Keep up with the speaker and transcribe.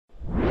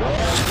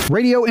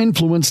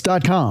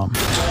radioinfluence.com.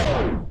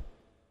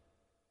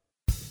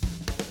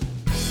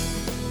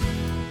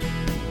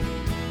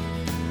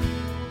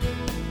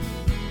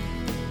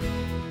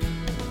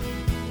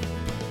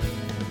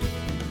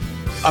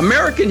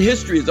 American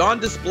history is on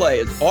display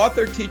as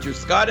author-teacher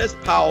Scott S.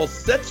 Powell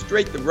sets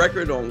straight the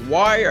record on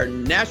why our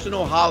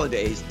national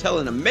holidays tell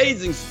an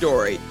amazing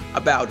story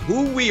about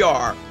who we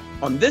are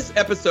on this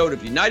episode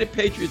of United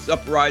Patriots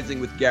Uprising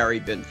with Gary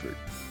Binford.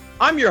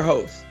 I'm your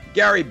host,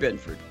 Gary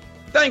Binford.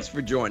 Thanks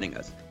for joining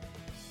us.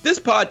 This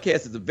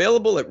podcast is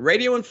available at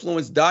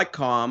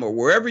radioinfluence.com or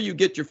wherever you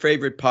get your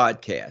favorite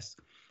podcasts.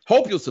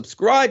 Hope you'll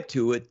subscribe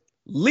to it,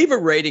 leave a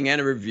rating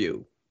and a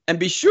review, and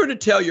be sure to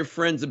tell your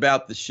friends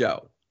about the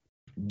show.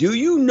 Do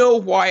you know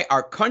why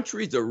our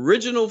country's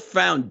original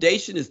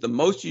foundation is the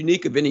most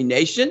unique of any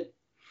nation?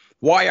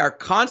 Why our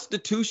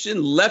Constitution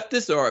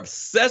leftists are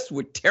obsessed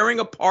with tearing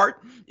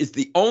apart is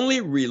the only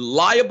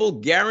reliable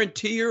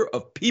guarantor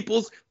of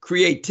people's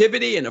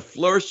creativity in a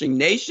flourishing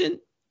nation?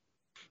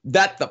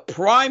 That the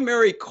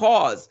primary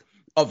cause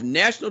of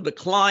national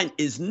decline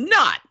is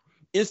not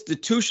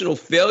institutional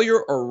failure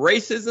or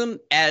racism,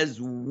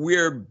 as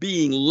we're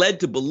being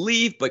led to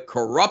believe, but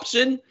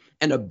corruption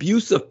and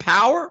abuse of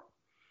power?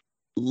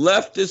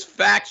 Leftist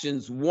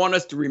factions want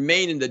us to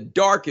remain in the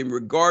dark in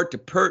regard to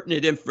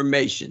pertinent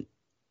information.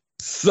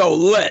 So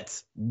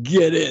let's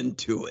get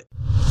into it.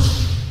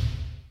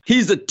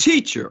 He's a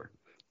teacher,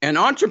 an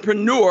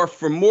entrepreneur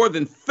for more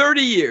than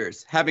 30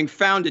 years, having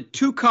founded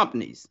 2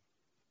 companies.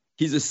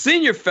 He's a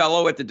senior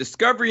fellow at the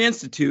Discovery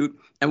Institute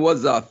and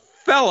was a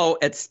fellow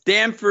at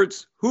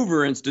Stanford's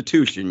Hoover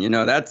Institution. You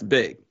know, that's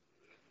big.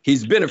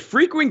 He's been a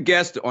frequent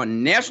guest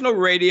on national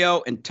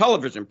radio and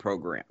television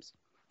programs.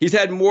 He's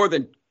had more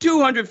than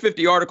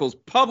 250 articles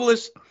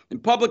published in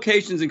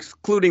publications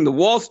including the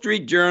Wall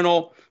Street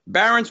Journal,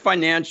 Barron's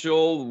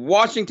Financial,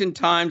 Washington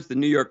Times, the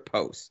New York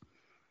Post.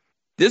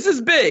 This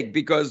is big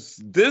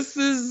because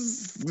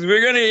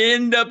we're going to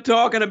end up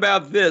talking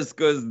about this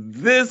because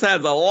this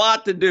has a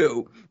lot to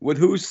do with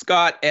who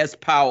Scott S.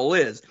 Powell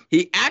is.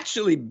 He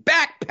actually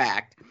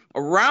backpacked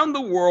around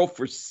the world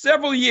for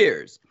several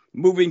years,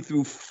 moving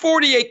through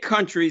 48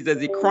 countries as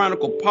he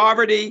chronicled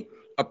poverty,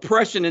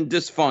 oppression, and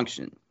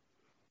dysfunction.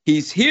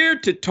 He's here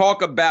to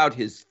talk about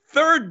his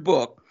 3rd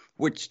book,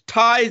 which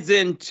ties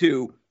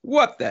into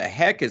what the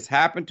heck has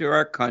happened to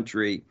our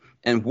country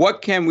and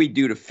what can we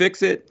do to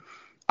fix it.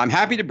 I'm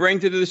happy to bring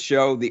to the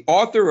show the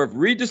author of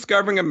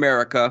Rediscovering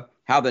America,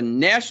 How the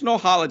National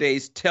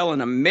Holidays Tell an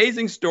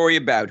Amazing Story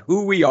About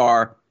Who We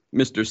Are,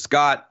 Mr.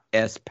 Scott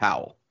S.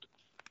 Powell.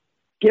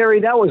 Gary,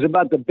 that was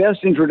about the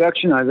best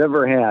introduction I've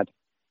ever had.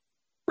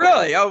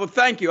 Really? Oh, well,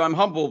 thank you. I'm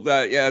humbled.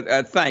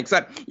 Thanks.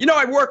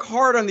 I work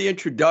hard on the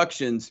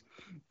introductions.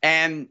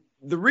 And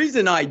the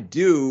reason I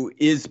do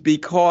is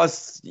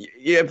because,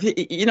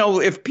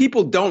 if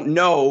people don't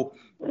know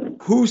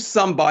who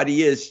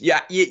somebody is,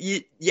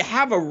 you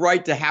have a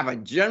right to have a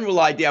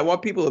general idea. I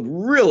want people to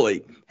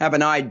really have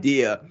an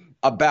idea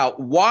about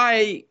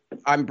why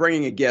I'm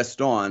bringing a guest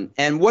on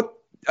and what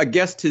a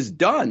guest has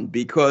done,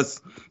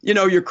 because,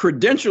 your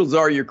credentials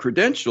are your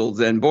credentials.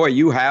 And boy,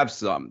 you have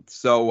some.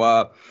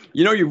 So,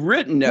 you've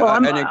written.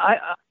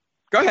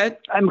 Go ahead.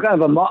 I'm a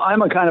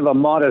kind of a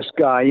modest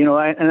guy,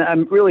 and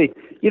I'm really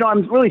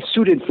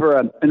suited for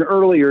an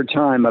earlier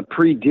time, a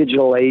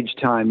pre-digital age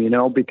time,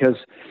 because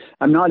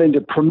I'm not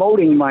into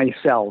promoting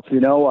myself.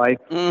 I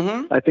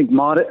think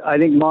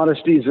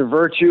modesty is a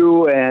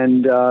virtue,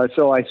 and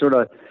so I sort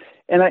of,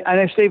 and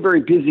I stay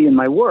very busy in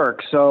my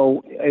work.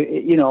 So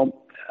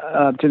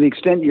to the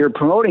extent you're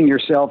promoting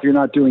yourself, you're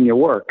not doing your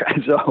work.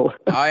 So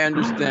I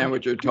understand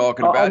what you're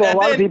talking about. Although a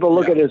lot of people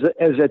look at it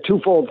as a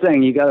twofold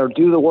thing. You got to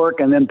do the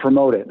work and then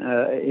promote it.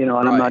 And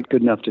right. I'm not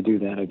good enough to do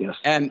that, I guess.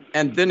 And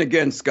then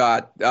again,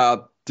 Scott,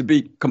 to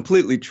be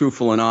completely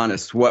truthful and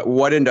honest,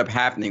 what ended up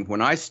happening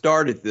when I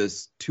started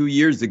this 2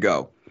 years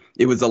ago,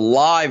 it was a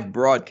live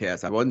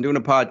broadcast. I wasn't doing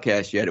a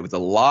podcast yet. It was a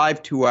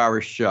live 2-hour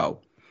show.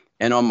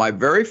 And on my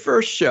very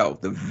first show,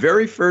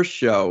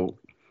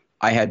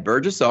 I had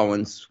Burgess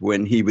Owens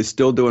when he was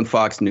still doing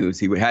Fox News.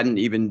 He hadn't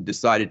even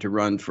decided to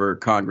run for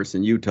Congress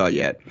in Utah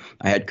yet.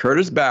 I had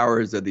Curtis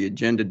Bowers of the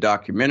Agenda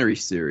documentary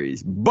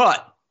series.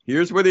 But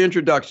here's where the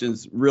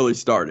introductions really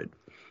started.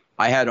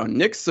 I had on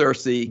Nick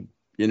Searcy,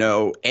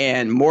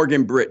 and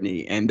Morgan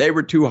Brittany, and they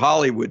were 2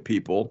 Hollywood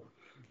people.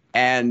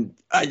 And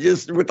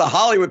with the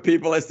Hollywood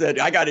people, I said,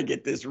 I got to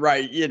get this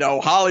right.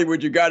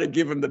 Hollywood, you got to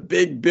give them the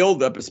big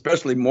buildup,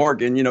 especially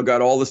Morgan,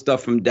 got all the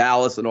stuff from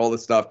Dallas and all the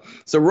stuff.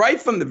 So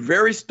right from the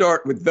very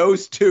start with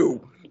those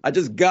 2, I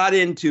just got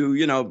into,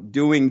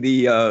 doing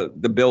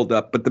the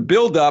buildup. But the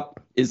buildup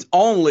is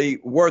only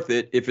worth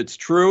it if it's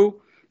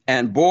true.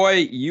 And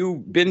boy,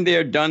 you've been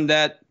there, done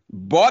that,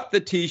 bought the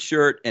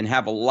T-shirt, and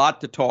have a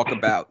lot to talk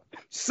about.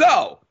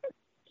 So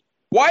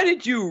why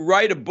did you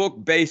write a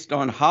book based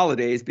on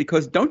holidays?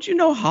 Because don't you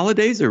know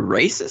holidays are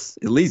racist?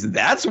 At least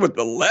that's what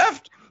the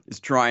left is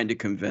trying to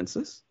convince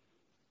us.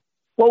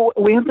 Well,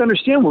 we have to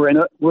understand we're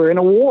in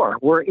a war.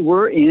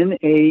 We're in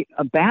a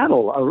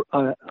battle,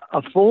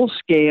 a full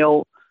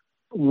scale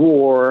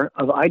war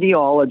of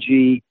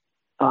ideology,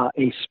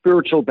 a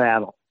spiritual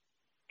battle.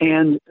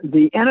 And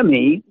the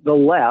enemy, the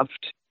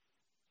left,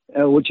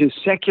 which is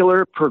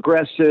secular,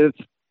 progressive,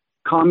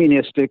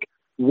 communistic,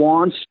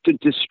 wants to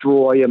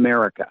destroy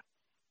America.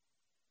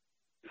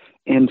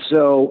 And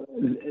so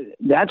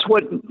that's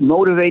what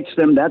motivates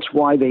them. That's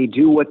why they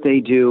do what they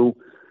do.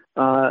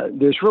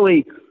 There's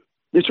really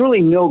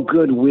no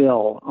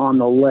goodwill on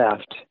the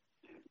left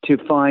to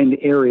find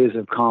areas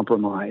of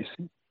compromise.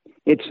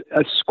 It's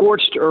a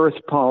scorched earth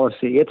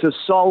policy. It's a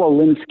Saul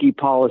Alinsky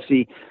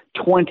policy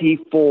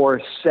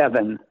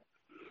 24/7.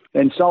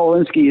 And Saul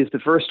Alinsky is the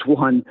first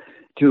one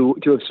to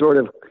have sort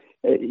of,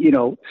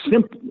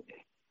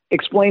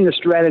 explain the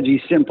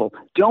strategy simple.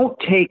 Don't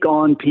take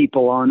on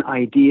people on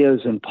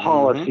ideas and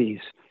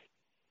policies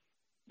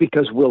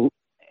because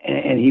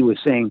and he was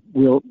saying,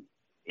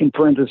 in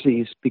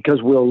parentheses,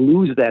 because we'll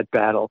lose that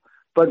battle,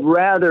 but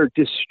rather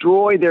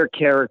destroy their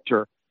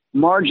character,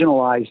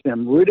 marginalize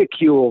them,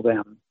 ridicule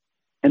them,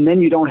 and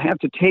then you don't have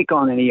to take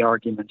on any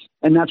arguments.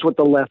 And that's what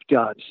the left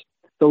does.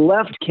 The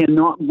left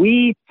cannot,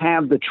 we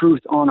have the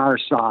truth on our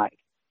side.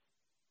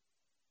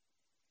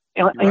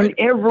 In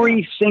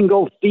every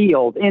single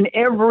field, in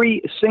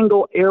every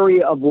single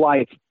area of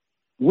life,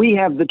 we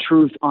have the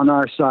truth on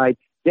our side.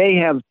 They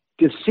have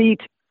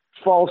deceit,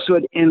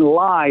 falsehood, and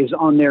lies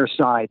on their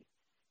side.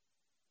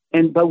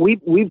 But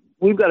we've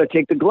got to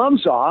take the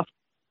gloves off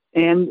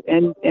and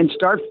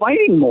start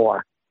fighting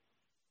more.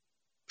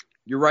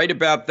 You're right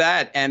about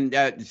that. And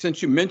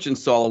since you mentioned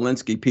Saul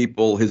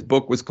Alinsky, his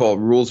book was called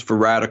Rules for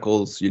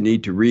Radicals. You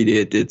need to read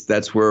it.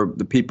 That's where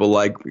the people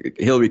like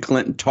Hillary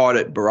Clinton taught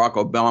it. Barack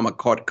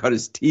Obama cut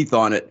his teeth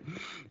on it.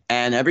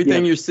 And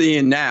everything you're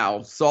seeing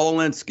now, Saul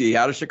Alinsky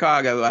out of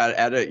Chicago,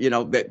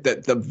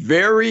 the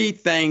very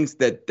things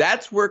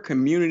that's where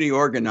community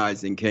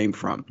organizing came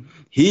from.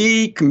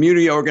 He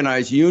community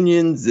organized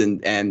unions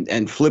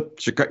and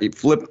flipped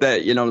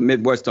that, the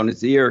Midwest on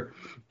its ear.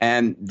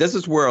 And this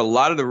is where a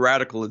lot of the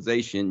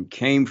radicalization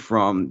came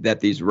from, that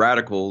these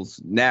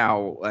radicals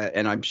now,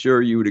 and I'm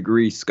sure you would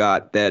agree,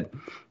 Scott, that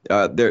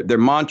their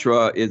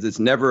mantra is it's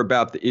never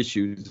about the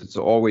issues, it's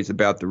always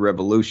about the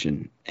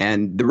revolution.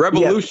 And the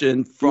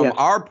revolution, from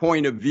our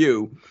point of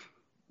view,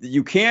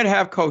 you can't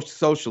have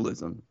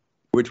socialism,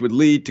 which would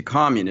lead to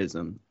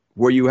communism,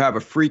 where you have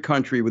a free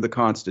country with a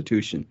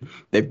constitution.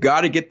 They've got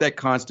to get that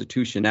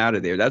constitution out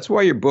of there. That's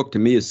why your book to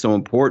me is so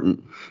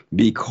important,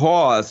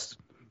 because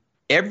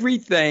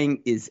everything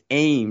is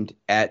aimed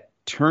at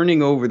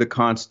turning over the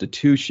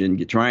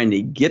Constitution, trying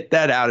to get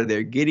that out of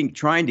there,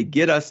 trying to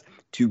get us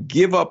to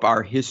give up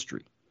our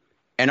history.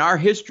 And our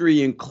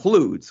history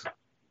includes,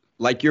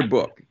 like your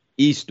book,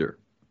 Easter,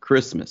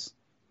 Christmas,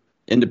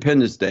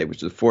 Independence Day,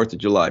 which is the 4th of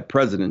July,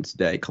 President's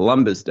Day,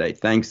 Columbus Day,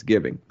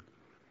 Thanksgiving,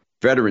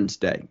 Veterans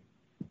Day.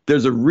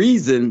 There's a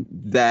reason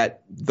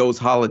that those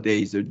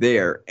holidays are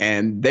there,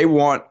 and they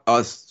want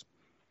us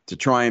to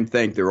try and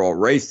think they're all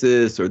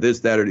racist or this,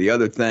 that, or the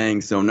other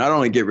thing. So not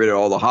only get rid of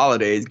all the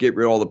holidays, get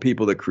rid of all the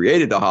people that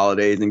created the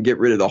holidays, and get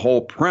rid of the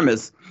whole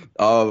premise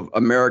of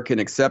American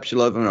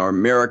exceptionalism, or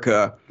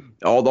America,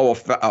 although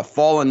a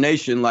fallen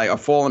nation, like a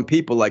fallen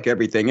people like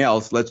everything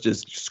else, let's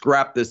just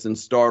scrap this and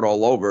start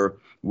all over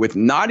with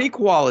not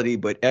equality,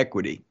 but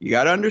equity. You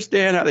got to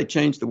understand how they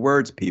change the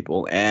words,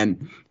 people.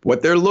 And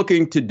what they're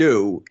looking to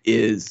do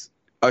is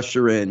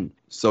usher in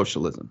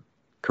socialism.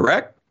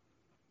 Correct?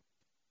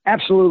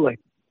 Absolutely.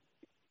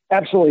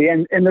 Absolutely.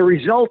 And the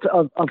result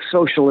of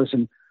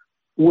socialism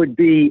would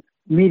be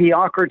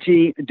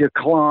mediocrity,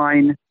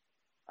 decline,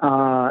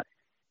 and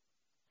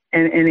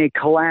a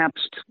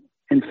collapsed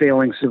and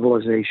failing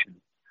civilization.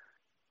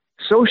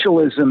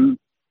 Socialism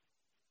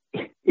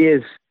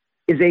is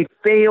a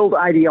failed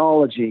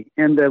ideology,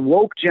 and the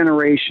woke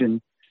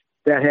generation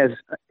that has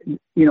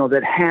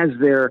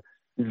their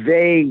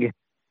vague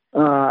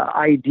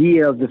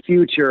idea of the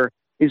future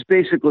is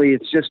basically,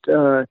 it's just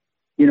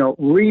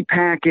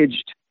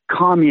repackaged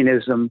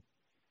communism,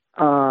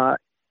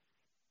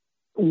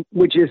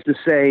 which is to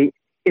say,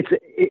 it's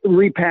a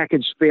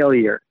repackaged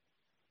failure.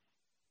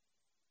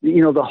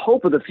 The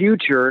hope of the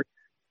future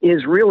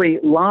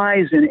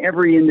lies in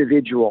every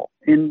individual,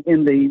 in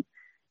the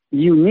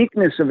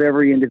uniqueness of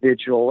every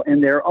individual,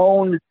 and their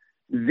own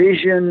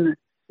vision,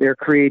 their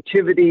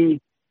creativity,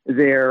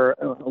 their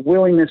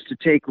willingness to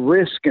take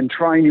risk and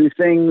try new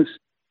things.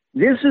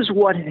 This is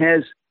what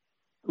has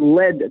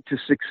led to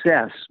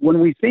success. When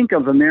we think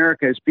of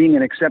America as being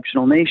an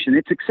exceptional nation,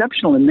 it's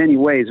exceptional in many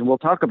ways, and we'll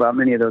talk about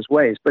many of those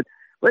ways. But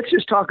let's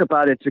just talk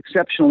about its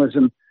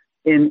exceptionalism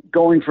in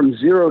going from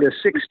 0 to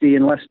 60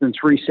 in less than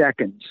 3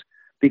 seconds,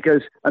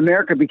 because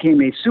America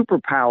became a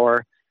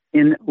superpower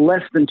in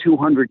less than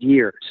 200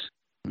 years.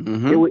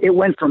 Mm-hmm. It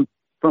went from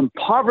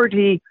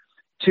poverty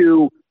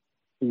to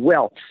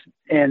wealth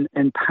and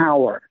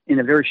power in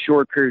a very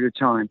short period of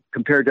time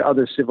compared to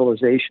other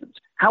civilizations.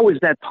 How is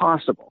that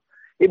possible?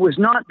 It was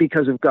not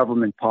because of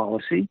government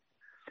policy.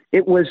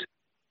 It was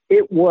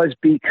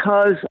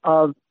because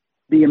of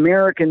the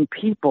American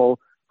people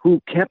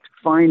who kept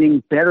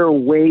finding better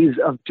ways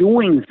of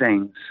doing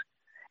things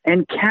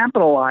and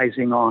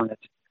capitalizing on it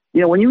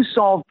You know, when you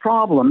solve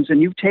problems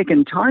and you've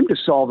taken time to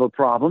solve a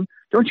problem,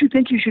 don't you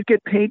think you should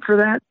get paid for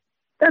that?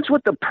 That's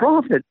what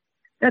profit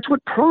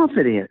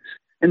is.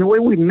 And the way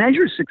we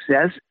measure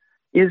success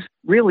is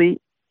really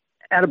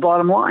at a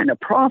bottom line, a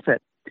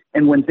profit.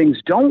 And when things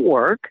don't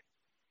work,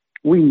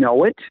 we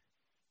know it.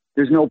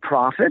 There's no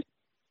profit.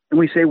 And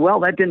we say, well,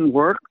 that didn't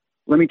work.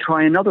 Let me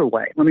try another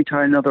way. Let me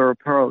try another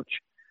approach.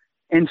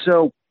 And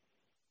so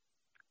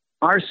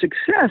our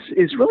success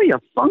is really a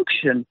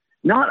function,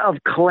 not of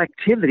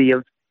collectivity,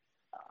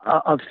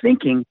 of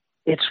thinking.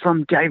 It's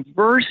from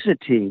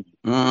diversity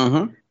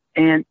and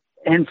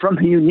from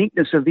the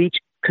uniqueness of each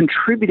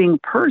contributing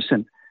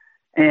person.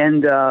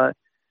 And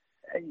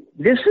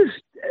this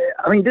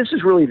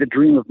is really the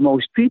dream of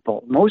most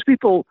people. Most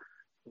people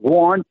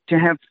want to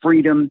have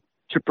freedom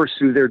to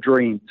pursue their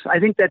dreams. I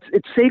think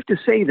it's safe to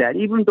say that.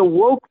 Even the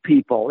woke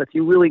people, if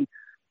you really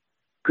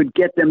could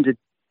get them to,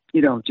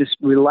 you know, just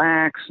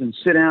relax and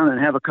sit down and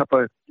have a cup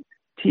of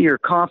tea or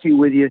coffee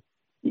with you,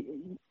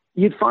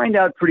 you'd find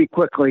out pretty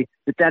quickly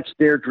that that's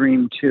their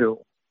dream too.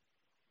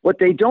 What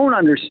they don't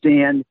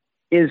understand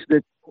is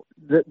that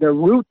the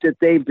route that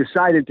they've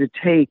decided to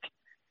take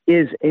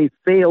is a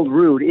failed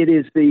route. It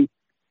is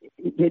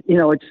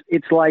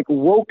it's like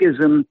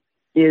wokeism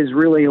is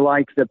really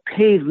like the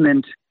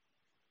pavement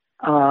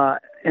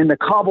and the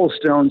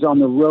cobblestones on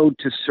the road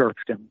to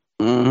serfdom.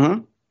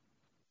 Mm-hmm.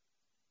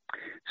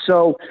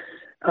 So,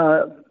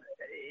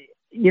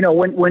 you know,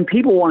 when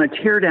people want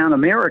to tear down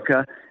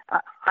America,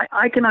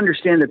 I can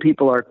understand that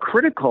people are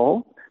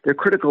critical. They're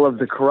critical of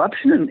the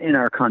corruption in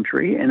our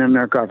country and in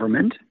our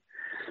government.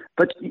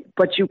 But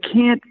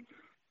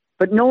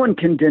no one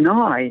can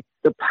deny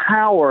the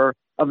power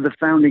of the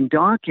founding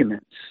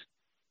documents.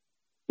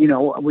 You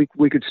know,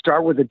 we could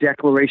start with the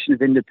Declaration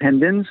of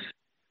Independence,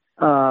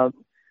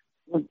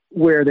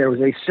 where there was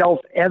a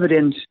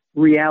self-evident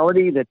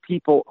reality that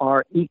people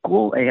are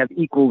equal, they have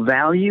equal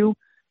value,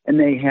 and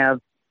they have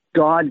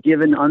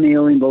God-given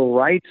unalienable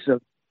rights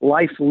of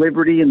life,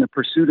 liberty, and the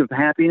pursuit of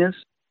happiness.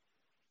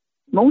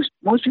 Most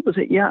people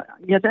say,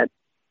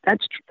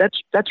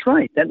 that's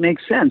right, that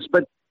makes sense.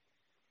 But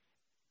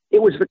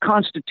it was the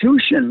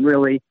Constitution,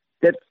 really,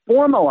 that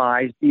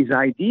formalized these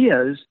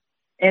ideas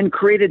and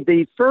created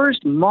the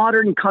first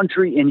modern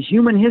country in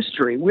human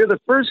history. We're the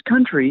first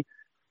country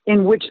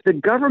in which the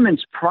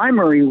government's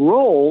primary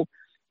role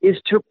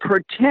is to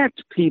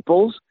protect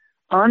people's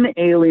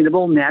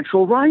unalienable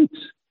natural rights.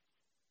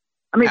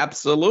 I mean,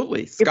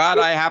 absolutely, Scott.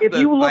 I have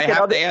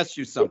to ask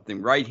you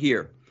something right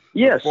here.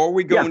 Yes. Before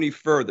we go any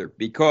further,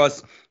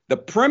 because the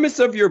premise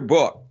of your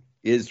book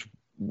is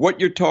what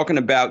you're talking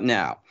about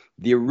now.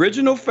 The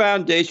original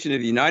foundation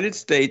of the United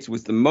States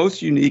was the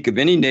most unique of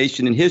any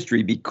nation in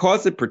history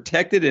because it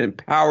protected and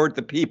empowered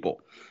the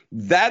people.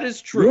 That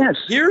is true. Yes.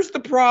 Here's the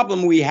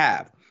problem we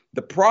have.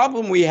 The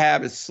problem we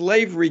have is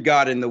slavery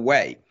got in the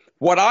way.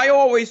 What I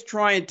always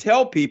try and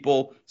tell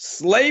people,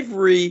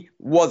 slavery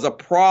was a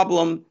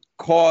problem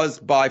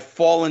caused by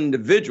fallen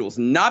individuals,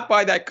 not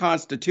by that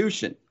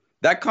Constitution.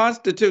 That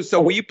Constitution.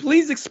 So will you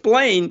please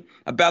explain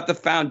about the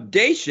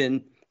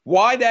foundation,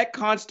 why that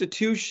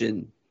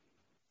Constitution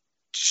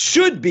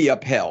should be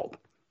upheld?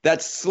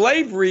 That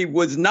slavery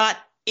was not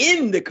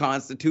in the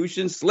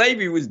Constitution.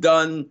 Slavery was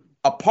done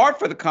apart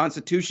from the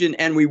Constitution,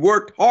 and we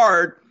worked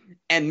hard,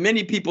 and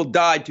many people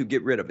died to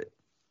get rid of it.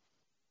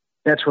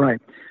 That's right.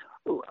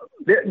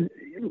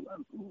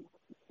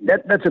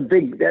 That's a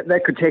big,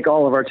 that could take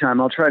all of our time.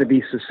 I'll try to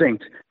be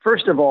succinct.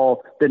 First of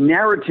all, the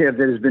narrative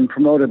that has been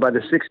promoted by the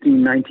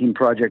 1619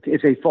 Project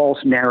is a false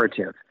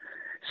narrative.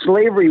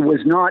 Slavery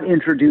was not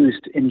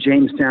introduced in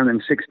Jamestown in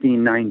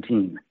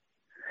 1619.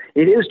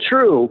 It is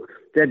true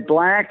that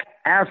black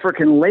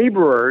African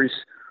laborers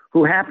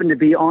who happened to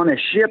be on a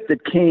ship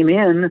that came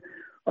in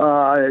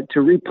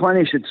to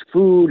replenish its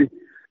food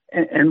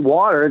and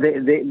water,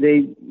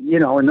 they you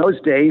know, in those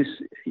days,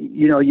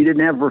 you know, you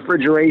didn't have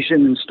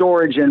refrigeration and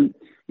storage, and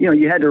you know,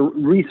 you had to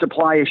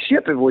resupply a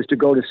ship if it was to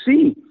go to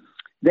sea.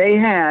 They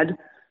had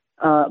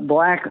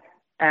black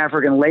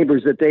African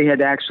laborers that they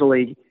had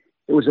actually.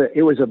 It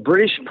was a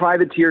British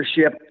privateer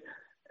ship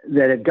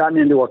that had gotten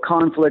into a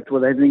conflict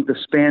with, I think, the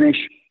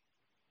Spanish.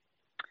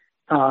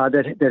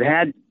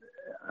 That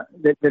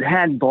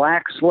had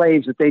black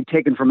slaves that they'd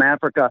taken from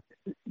Africa.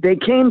 They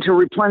came to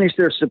replenish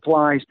their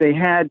supplies. They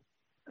had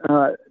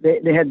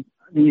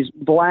these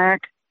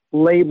black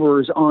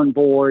laborers on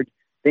board.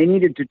 They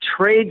needed to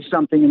trade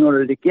something in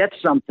order to get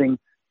something,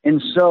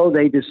 and so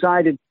they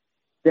decided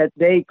that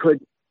they could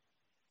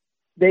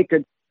make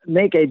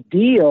a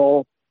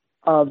deal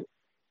of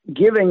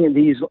giving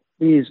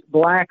these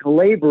black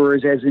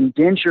laborers as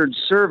indentured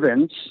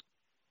servants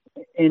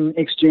in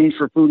exchange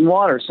for food and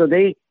water. So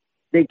they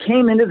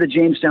came into the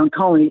Jamestown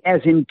colony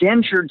as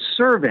indentured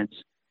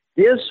servants.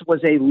 This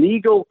was a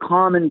legal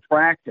common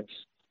practice.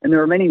 And there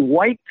were many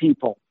white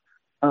people,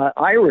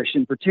 Irish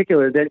in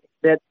particular,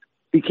 that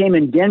became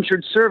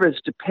indentured servants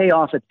to pay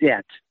off a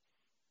debt.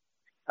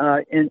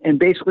 And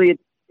basically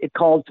it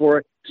called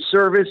for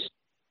service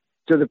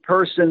to the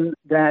person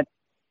that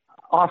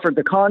offered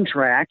the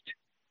contract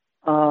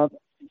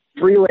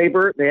free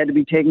labor. They had to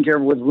be taken care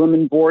of with room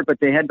and board, but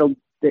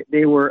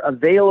they were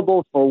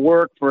available for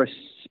work for a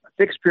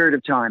fixed period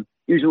of time.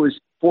 Usually it was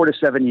 4 to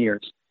 7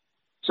 years.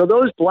 So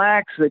those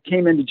blacks that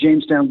came into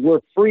Jamestown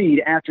were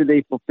freed after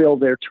they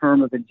fulfilled their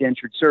term of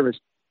indentured service.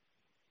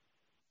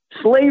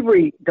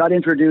 Slavery got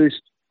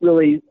introduced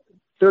really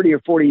 30 or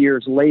 40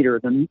 years later,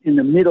 in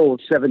the middle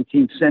of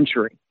 17th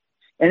century.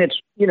 And it's,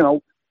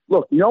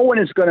 look, no one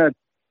is going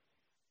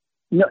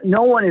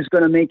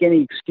to make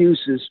any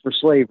excuses for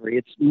slavery.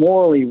 It's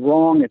morally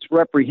wrong. It's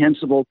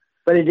reprehensible,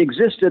 but it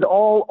existed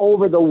all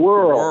over the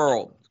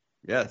world.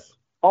 Yes.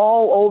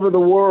 All over the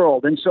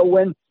world. And so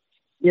when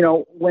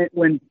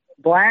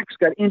blacks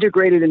got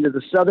integrated into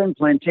the Southern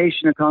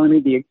plantation economy,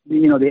 the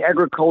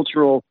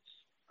agriculture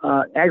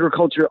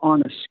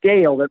on a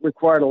scale that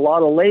required a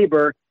lot of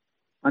labor,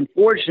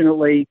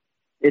 unfortunately,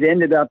 it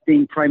ended up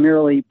being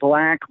primarily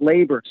black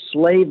labor,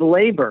 slave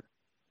labor.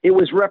 It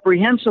was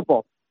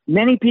reprehensible.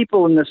 Many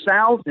people in the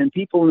South and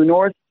people in the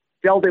North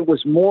felt it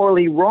was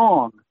morally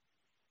wrong,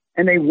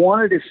 and they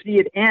wanted to see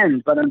it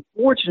end. But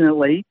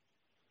unfortunately,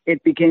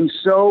 it became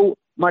so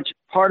much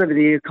part of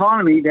the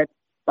economy that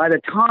by the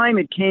time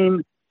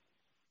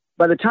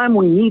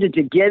we needed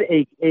to get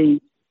a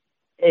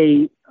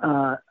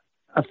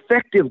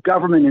effective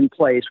government in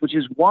place, which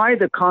is why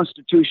the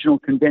Constitutional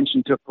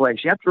Convention took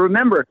place. You have to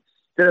remember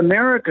that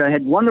America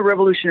had won the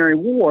Revolutionary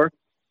War,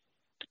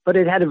 but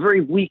it had a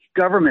very weak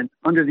government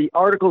under the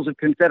Articles of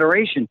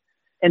Confederation,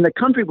 and the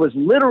country was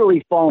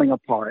literally falling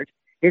apart.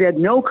 It had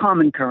no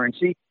common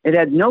currency. It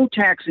had no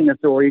taxing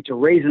authority to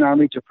raise an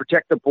army to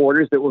protect the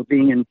borders that were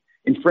being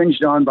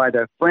infringed on by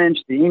the French,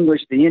 the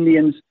English, the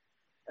Indians.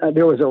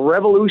 There was a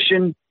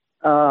revolution,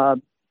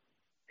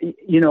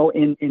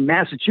 in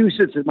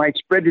Massachusetts. It might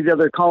spread to the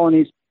other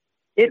colonies.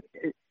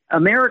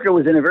 America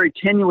was in a very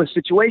tenuous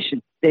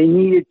situation. They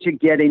needed to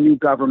get a new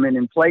government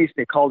in place.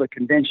 They called a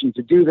convention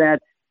to do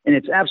that. And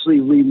it's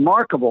absolutely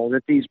remarkable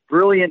that these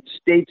brilliant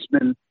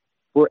statesmen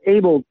were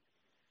able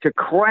to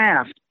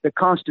craft the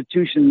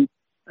Constitution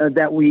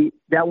that we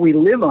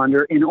live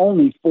under in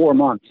only 4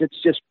 months.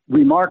 It's just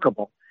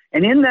remarkable.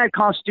 And in that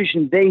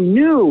Constitution, they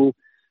knew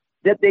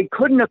that they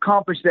couldn't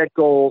accomplish that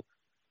goal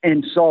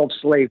and solve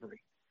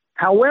slavery.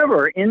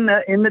 However, in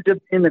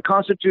the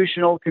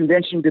Constitutional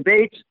Convention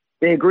debates,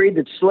 they agreed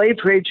that slave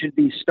trade should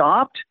be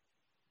stopped,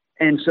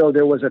 and so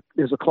there's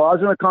a clause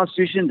in the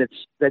Constitution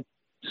that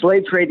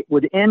slave trade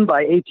would end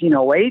by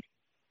 1808,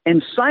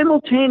 and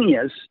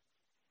simultaneous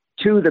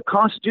to the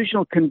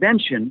Constitutional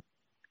Convention,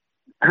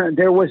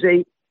 there was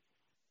a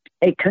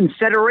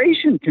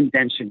Confederation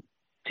Convention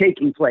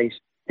taking place,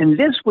 and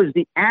this was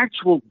the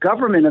actual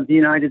government of the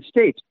United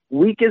States.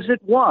 Weak as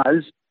it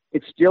was,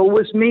 it still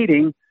was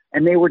meeting,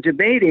 and they were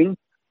debating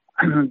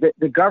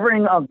the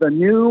governing of the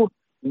new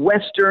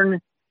Western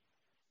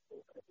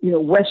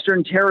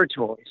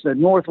territories, the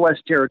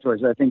Northwest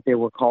Territories, I think they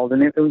were called.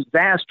 And it was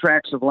vast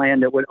tracts of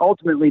land that would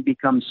ultimately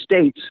become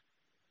states.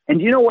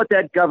 And you know what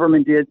that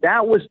government did?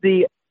 That was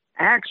the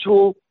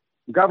actual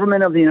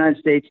government of the United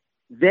States.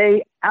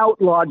 They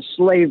outlawed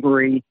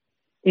slavery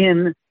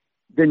in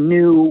the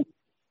new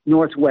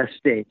Northwest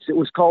states. It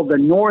was called the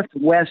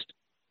Northwest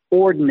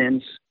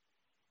Ordinance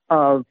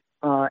of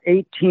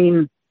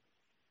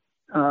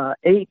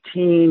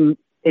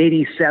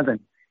 1887.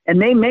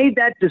 And they made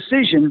that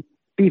decision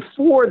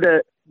before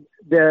the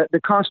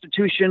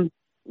Constitution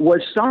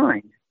was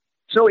signed.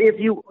 So if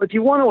you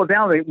want to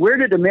evaluate where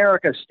did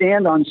America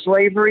stand on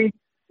slavery,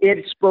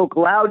 it spoke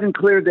loud and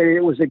clear that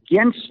it was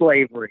against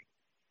slavery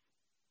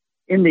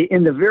in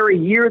the very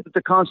year that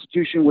the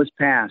Constitution was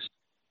passed.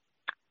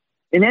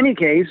 In any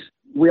case,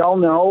 we all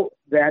know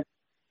that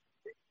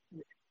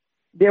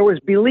there was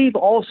belief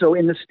also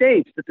in the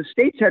states that the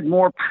states had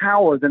more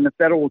power than the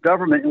federal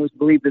government. It was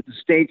believed that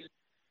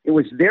it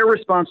was their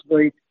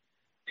responsibility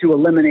to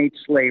eliminate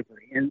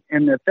slavery, and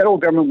the federal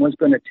government was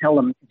going to tell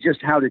them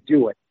just how to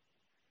do it.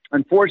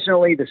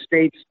 Unfortunately, the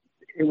states,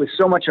 it was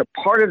so much a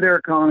part of their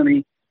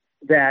economy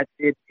that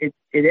it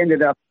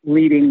ended up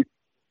leading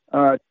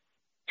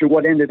to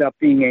what ended up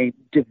being a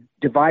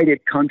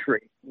divided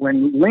country.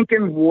 When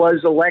Lincoln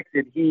was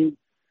elected,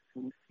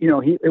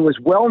 it was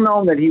well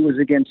known that he was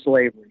against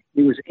slavery.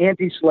 He was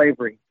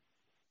anti-slavery.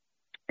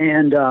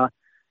 And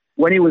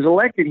when he was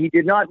elected, he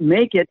did not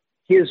make it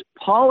his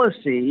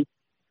policy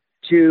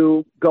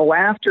to go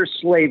after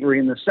slavery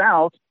in the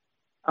South.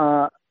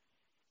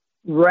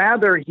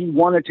 Rather, he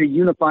wanted to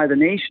unify the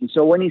nation.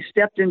 So when he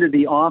stepped into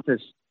the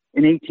office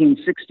in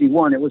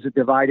 1861, it was a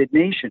divided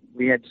nation.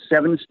 We had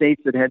 7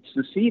 states that had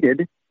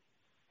seceded,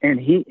 and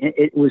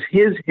it was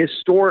his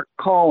historic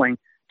calling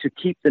to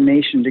keep the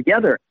nation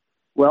together.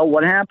 Well,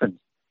 what happened?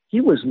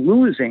 He was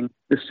losing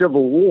the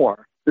Civil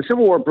War. The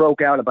Civil War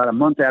broke out about a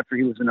month after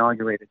he was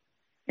inaugurated.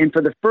 And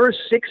for the first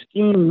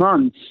 16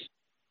 months,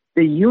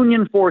 the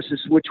Union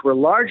forces, which were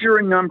larger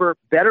in number,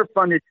 better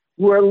funded,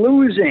 were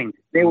losing.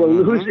 They were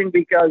losing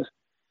because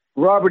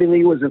Robert E.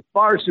 Lee was a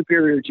far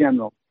superior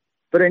general.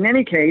 But in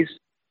any case,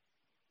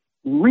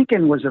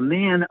 Lincoln was a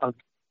man of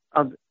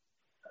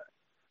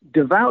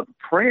devout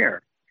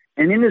prayer.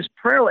 And in his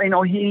prayer,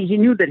 he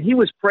knew that he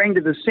was praying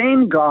to the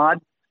same God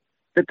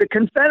that the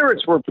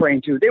Confederates were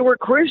praying to. They were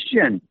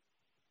Christian.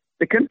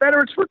 The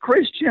Confederates were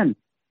Christian.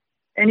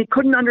 And he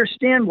couldn't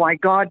understand why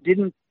God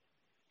didn't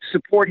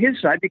support his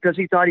side, because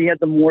he thought he had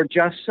the more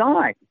just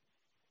side.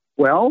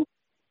 Well,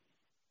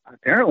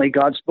 apparently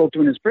God spoke to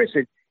him in his prayer,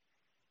 said,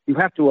 you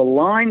have to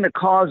align the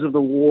cause of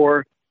the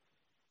war,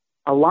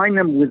 align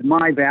them with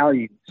my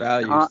values.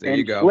 There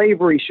you go.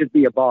 Slavery should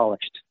be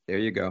abolished. There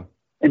you go.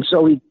 And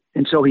so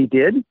he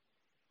did,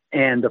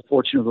 and the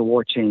fortune of the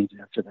war changed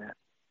after that.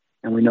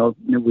 And we know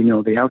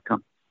the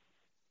outcome.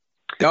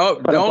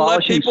 Don't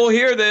let people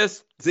hear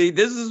this. See,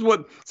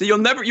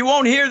 you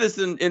won't hear this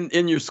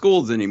in your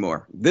schools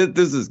anymore.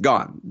 This is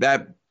gone.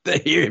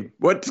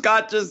 What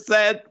Scott just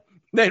said,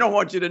 they don't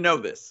want you to know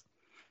this.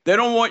 They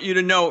don't want you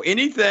to know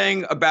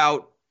anything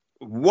about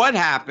what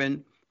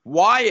happened,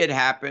 why it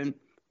happened,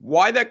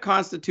 why that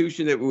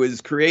Constitution that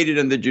was created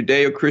in the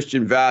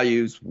Judeo-Christian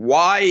values,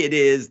 why it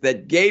is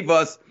that gave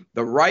us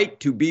the right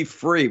to be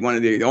free. One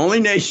of the only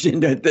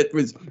nation that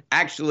was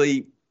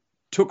actually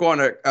took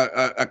on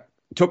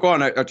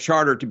a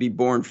charter to be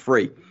born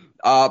free.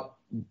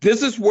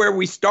 This is where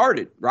we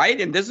started,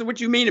 right? And this is what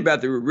you mean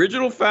about the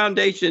original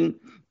foundation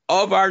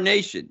of our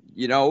nation,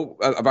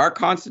 of our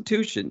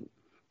Constitution.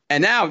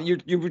 And now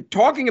you're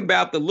talking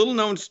about the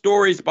little-known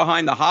stories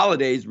behind the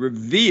holidays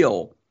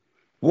reveal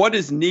what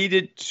is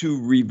needed to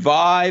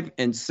revive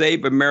and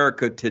save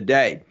America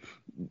today.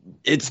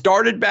 It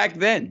started back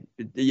then.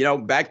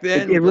 Back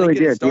then. It really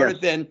did. It started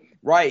yes. then,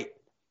 right?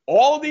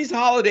 All of these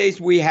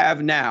holidays we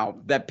have now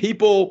that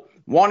people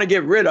want to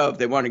get rid of.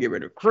 They want to get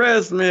rid of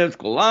Christmas,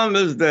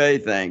 Columbus Day,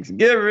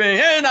 Thanksgiving.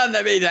 There's nothing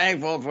to be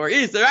thankful for.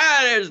 Easter,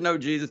 there's no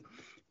Jesus.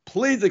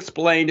 Please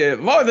explain to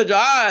 4th of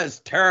July is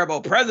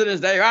terrible.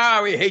 President's Day,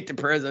 we hate the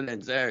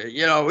presidents.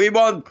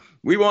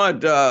 We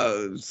want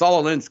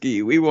Saul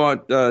Alinsky. We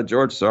want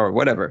George Soros,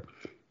 whatever.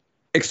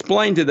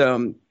 Explain to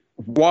them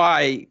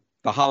why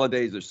the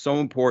holidays are so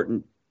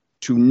important,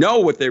 to know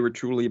what they were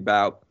truly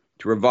about,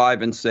 to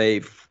revive and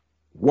save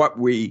what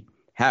we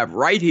have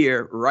right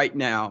here, right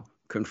now,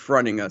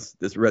 confronting us,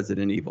 this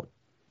resident evil.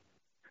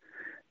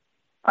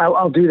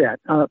 I'll do that.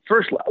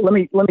 First, let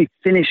me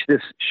finish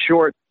this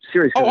short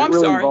series. Oh, I'm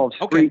really sorry. Involves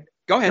okay,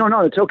 go ahead.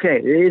 No, it's okay.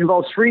 It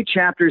involves 3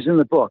 chapters in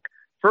the book.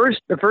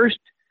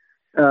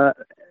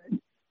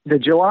 The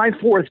July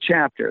 4th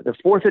chapter, the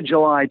 4th of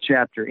July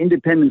chapter,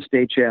 Independence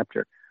Day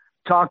chapter,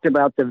 talked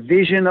about the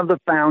vision of the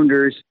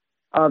founders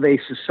of a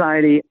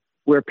society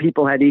where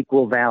people had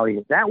equal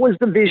value. That was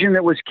the vision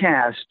that was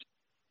cast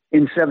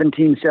in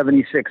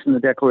 1776 in the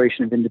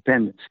Declaration of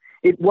Independence.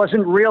 It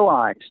wasn't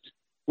realized.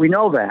 We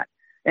know that.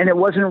 And it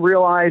wasn't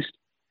realized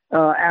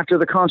after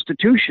the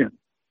Constitution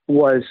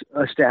was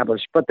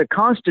established. But the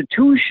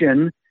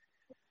Constitution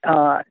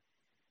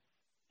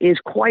is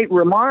quite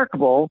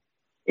remarkable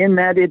in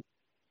that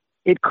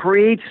it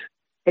creates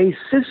a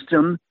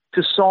system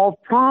to solve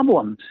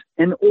problems,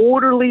 an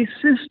orderly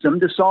system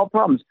to solve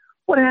problems.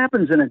 What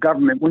happens in a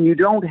government when you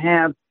don't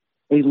have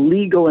a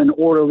legal and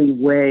orderly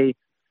way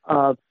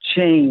of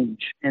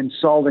change and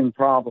solving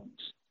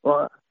problems?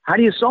 Well, how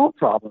do you solve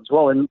problems?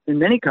 Well, in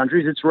many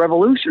countries, it's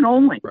revolution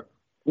only. Right.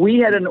 We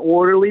had an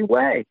orderly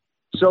way.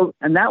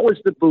 And that was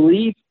the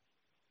belief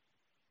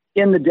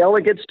in the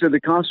delegates to the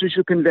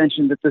Constitutional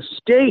Convention that the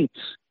states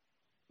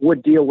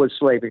would deal with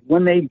slavery.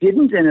 When they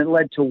didn't, and it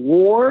led to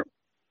war,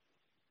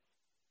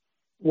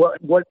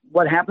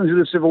 what happened to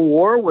the Civil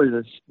War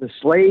was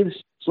slavery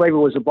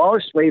was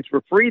abolished, slaves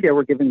were free, they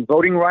were given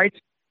voting rights,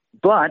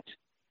 but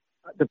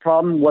the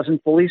problem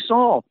wasn't fully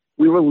solved.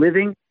 We were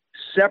living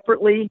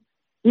separately,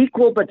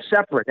 equal but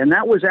separate, and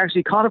that was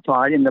actually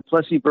codified in the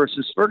Plessy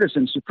versus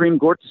Ferguson Supreme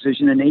Court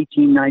decision in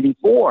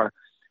 1894,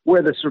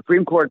 where the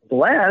Supreme Court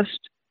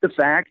blessed the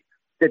fact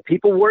that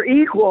people were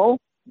equal,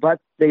 but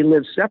they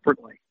lived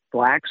separately.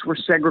 Blacks were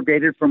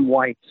segregated from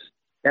whites.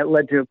 That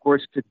led to, of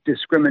course, to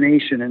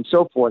discrimination and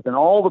so forth, and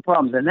all the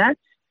problems. And that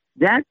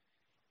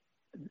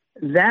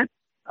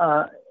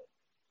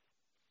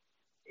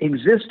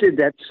existed,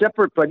 that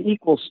separate but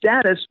equal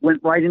status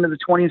went right into the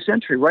 20th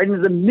century, right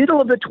into the middle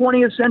of the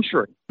 20th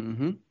century.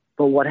 Mm-hmm.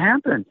 But what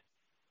happened?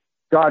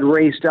 God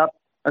raised up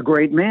a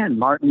great man,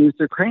 Martin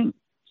Luther King,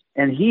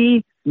 and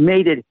he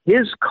made it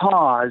his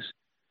cause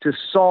to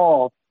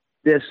solve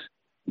this,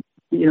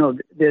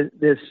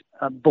 this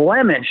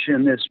blemish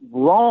and this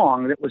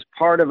wrong that was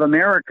part of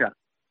America.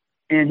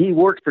 And he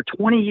worked for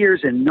 20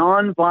 years in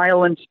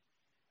nonviolent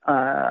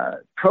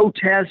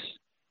protests,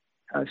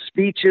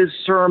 speeches,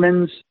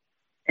 sermons,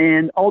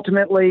 and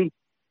ultimately,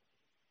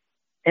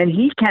 and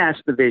he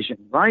cast the vision,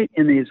 right,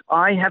 in his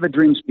I Have a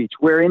Dream speech,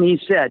 wherein he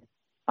said,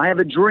 I have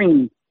a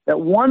dream that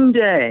one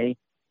day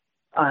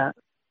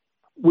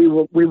we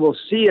will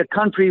see a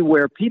country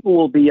where people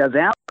will be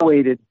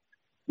evaluated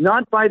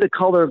not by the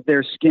color of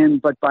their skin,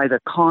 but by the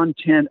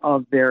content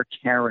of their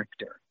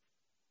character.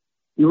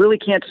 You really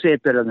can't say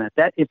it better than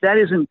that. If that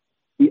isn't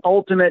the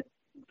ultimate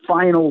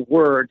final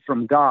word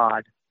from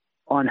God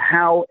on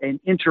how an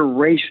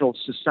interracial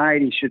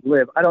society should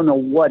live, I don't know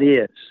what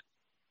is.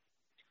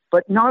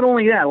 But not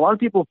only that, a lot of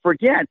people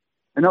forget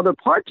another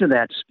part to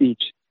that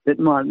speech that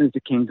Martin Luther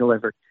King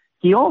delivered.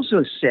 He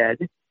also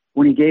said,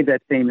 when he gave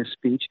that famous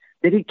speech,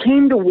 that he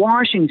came to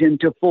Washington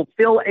to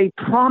fulfill a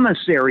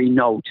promissory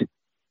note.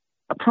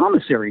 A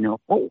promissory note.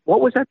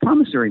 What was that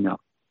promissory note?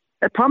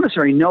 That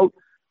promissory note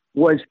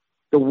was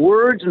the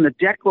words in the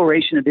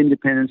Declaration of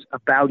Independence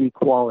about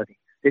equality,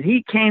 that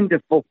he came to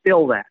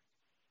fulfill that.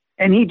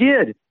 And he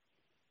did.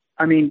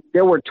 I mean,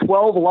 there were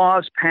 12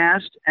 laws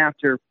passed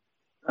after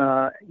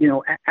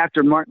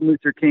Martin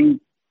Luther King,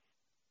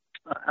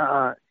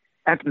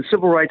 after the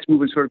civil rights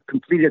movement sort of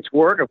completed its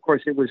work. Of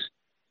course, it was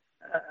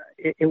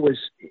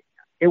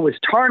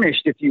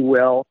tarnished, if you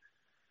will,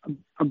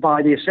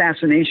 by the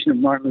assassination of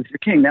Martin Luther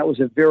King. That was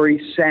a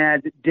very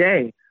sad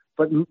day.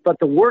 But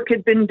the work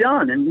had been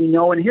done, and we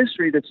know in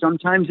history that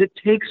sometimes it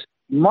takes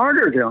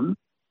martyrdom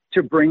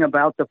to bring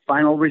about the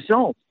final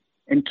result.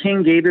 And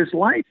King gave his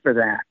life for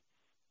that.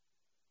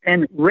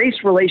 And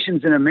race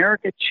relations in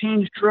America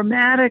changed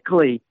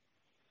dramatically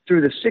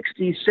through the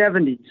 60s,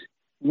 70s,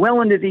 well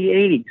into the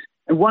 80s.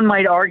 And one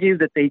might argue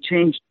that they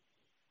changed,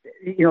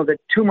 that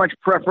too much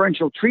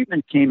preferential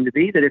treatment came to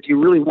be, that if you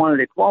really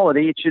wanted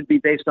equality, it should be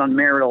based on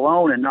merit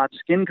alone and not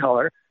skin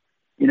color.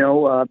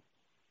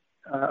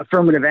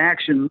 Affirmative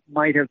action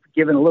might have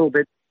given a little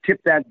bit,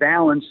 tipped that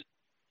balance.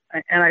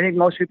 And I think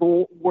most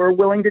people were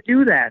willing to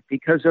do that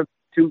because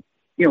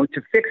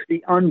to fix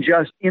the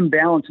unjust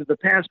imbalance of the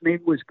past.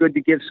 Maybe it was good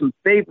to give some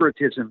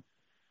favoritism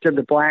to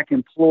the black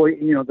employee,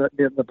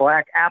 the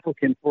black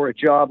applicant for a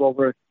job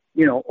over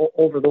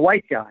the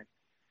white guy.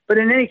 But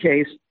in any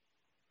case,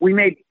 we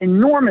made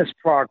enormous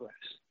progress.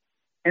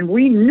 And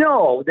we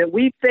know that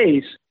we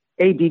face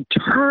a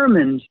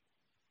determined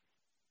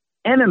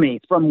enemy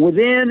from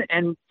within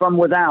and from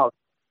without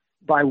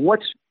by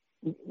what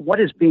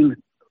is being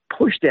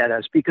pushed at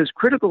us, because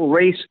critical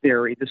race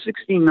theory, the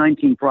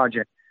 1619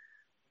 Project,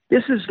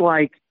 this is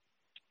like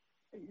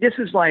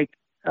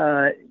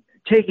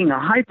taking a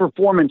high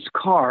performance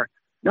car,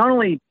 not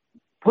only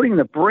putting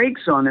the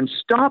brakes on and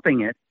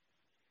stopping it,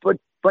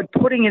 but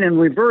putting it in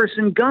reverse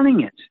and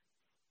gunning it.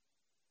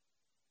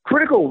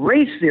 Critical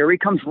race theory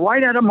comes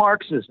right out of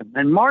Marxism,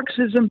 and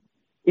Marxism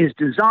is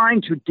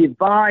designed to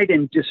divide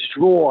and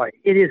destroy.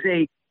 It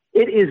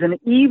is an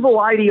evil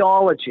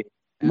ideology.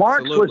 Absolutely.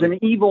 Marx was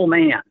an evil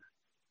man.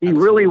 He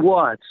Absolutely. Really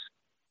was.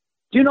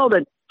 Do you know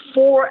that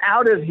 4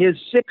 out of his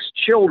 6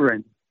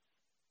 children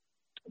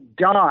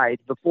died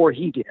before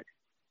he did?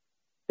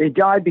 They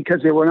died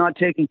because they were not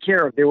taken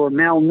care of. They were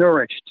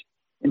malnourished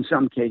in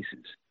some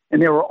cases,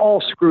 and they were all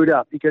screwed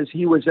up because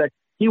he was a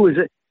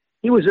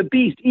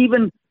beast.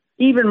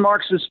 Even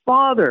Marx's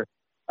father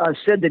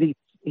said that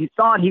he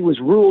thought he was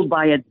ruled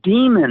by a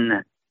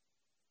demon.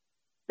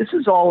 This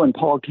is all in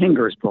Paul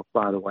Kinger's book,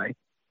 by the way,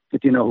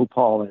 if you know who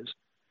Paul is.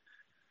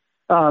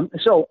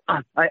 So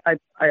I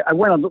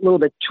went a little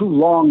bit too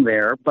long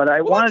there, but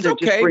I wanted to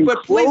just bring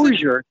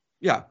closure.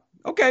 Yeah.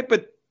 Okay.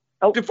 But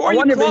before I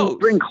wanted to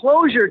bring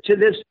closure to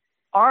this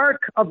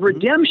arc of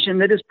redemption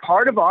that is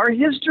part of our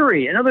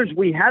history. In other words,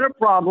 we had a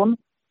problem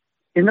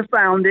in the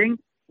founding.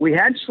 We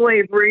had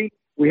slavery.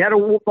 We had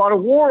fought a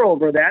war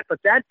over that, but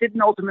that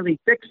didn't ultimately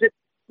fix it.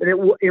 But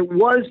it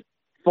was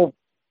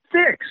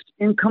fixed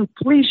in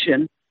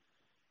completion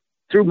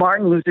through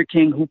Martin Luther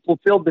King, who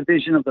fulfilled the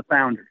vision of the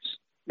founders.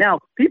 Now,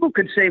 people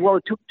could say, well,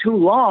 it took too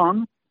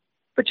long,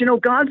 but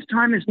God's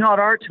time is not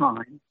our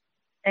time.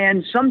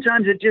 And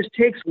sometimes it just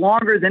takes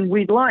longer than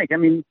we'd like. I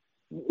mean,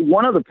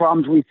 one of the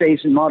problems we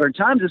face in modern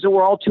times is that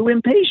we're all too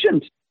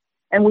impatient,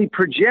 and we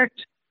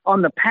project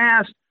on the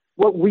past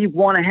what we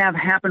want to have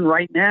happen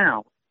right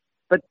now.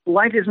 But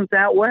life isn't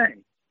that way.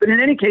 But in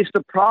any case,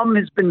 the problem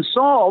has been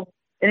solved,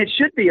 and it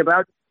should be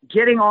about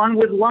getting on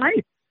with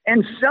life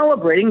and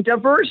celebrating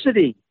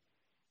diversity.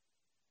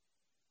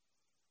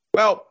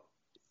 Well,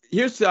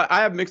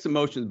 I have mixed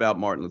emotions about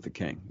Martin Luther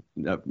King,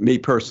 me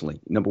personally,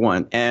 number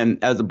one. And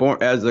as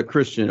a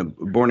Christian, a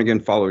born-again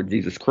follower of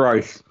Jesus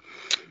Christ,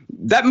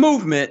 that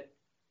movement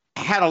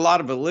had a lot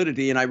of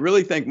validity, and I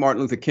really think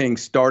Martin Luther King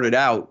started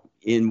out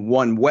in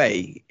one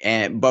way.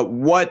 But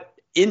what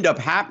ended up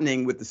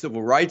happening with the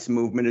civil rights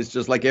movement is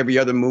just like every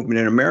other movement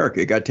in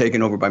America. It got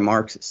taken over by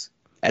Marxists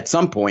at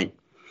some point.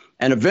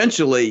 And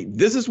eventually,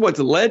 this is what's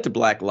led to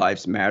Black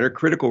Lives Matter,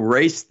 critical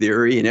race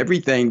theory, and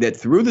everything that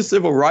through the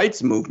civil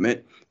rights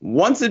movement,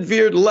 once it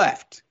veered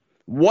left,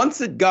 once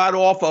it got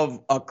off of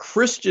a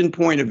Christian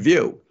point of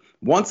view,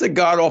 once it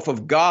got off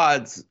of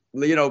God's,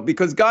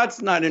 because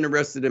God's not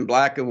interested in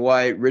black and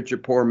white, rich or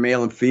poor,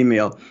 male and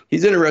female.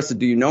 He's interested,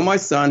 do you know my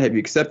son? Have you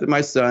accepted my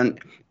son?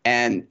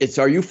 And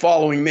are you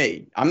following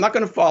me? I'm not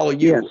going to follow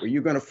you. Yes. Or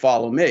you're going to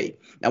follow me.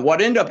 Now,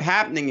 what ended up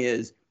happening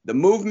is the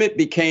movement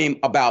became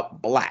about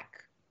black.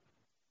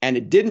 And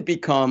it didn't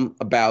become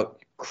about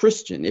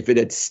Christian. If it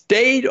had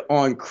stayed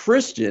on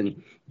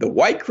Christian, the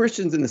white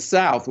Christians in the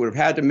South would have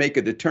had to make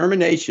a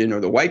determination, or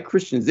the white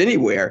Christians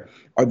anywhere,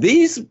 are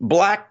these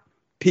black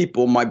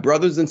people my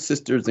brothers and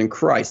sisters in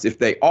Christ? If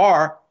they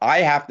are, I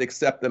have to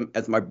accept them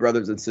as my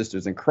brothers and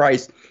sisters in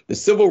Christ. The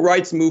civil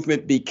rights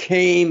movement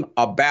became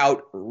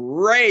about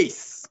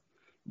race.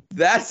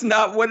 That's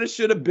not what it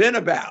should have been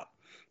about.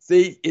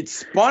 See, it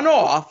spun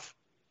off,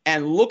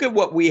 and look at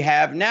what we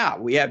have now.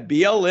 We have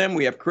BLM,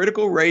 we have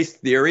critical race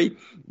theory,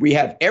 we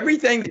have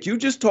everything that you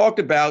just talked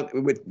about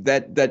with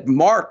that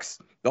marks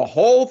the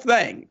whole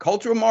thing,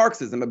 cultural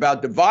Marxism,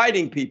 about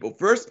dividing people.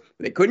 First,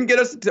 they couldn't get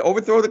us to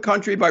overthrow the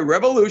country by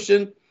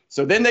revolution,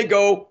 so then they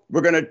go,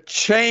 we're going to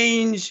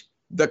change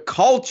the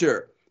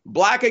culture.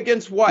 Black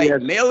against white,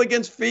 yes. Male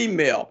against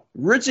female,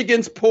 rich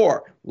against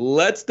poor.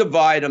 Let's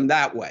divide them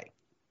that way.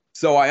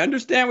 So I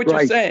understand what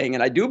you're saying,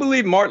 and I do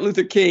believe Martin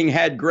Luther King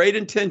had great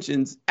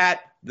intentions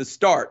at the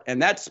start,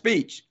 and that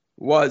speech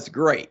was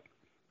great.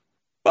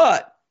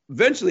 But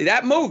eventually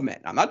that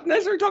movement, I'm not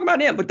necessarily talking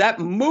about him, but that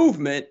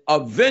movement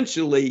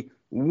eventually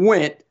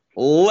went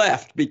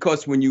left,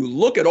 because when you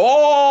look at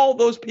all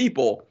those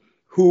people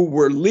who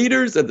were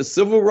leaders of the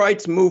civil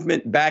rights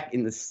movement back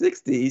in the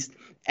 60s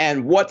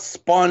and what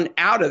spun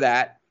out of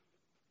that,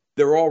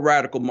 they're all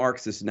radical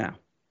Marxists now.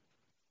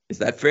 Is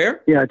that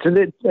fair? Yeah, to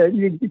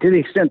the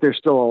extent they're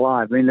still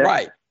alive. I mean,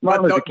 right.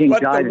 Martin Luther King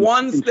died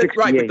in 68.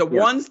 Right, but the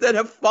ones that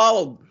have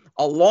followed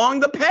along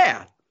the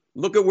path,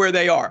 look at where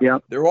they are. Yeah.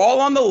 They're all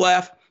on the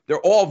left. They're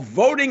all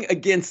voting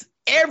against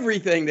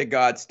everything that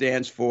God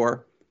stands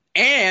for,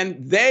 and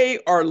they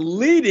are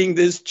leading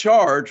this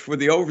charge for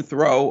the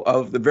overthrow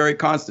of the very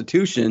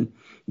Constitution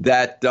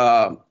that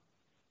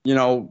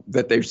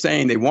that they're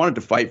saying they wanted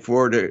to fight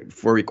for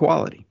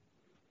equality.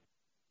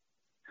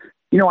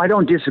 I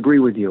don't disagree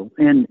with you,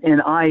 and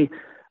I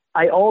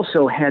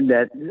also had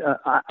that.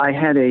 I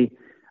had a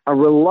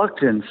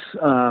reluctance.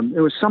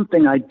 It was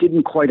something I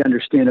didn't quite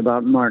understand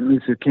about Martin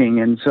Luther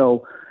King, and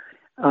so.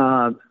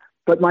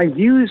 But my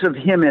views of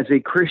him as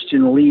a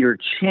Christian leader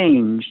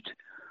changed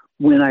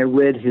when I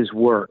read his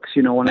works.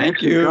 When I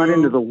actually got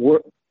into the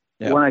word,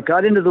 when I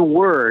got into the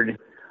word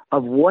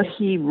of what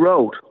he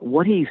wrote,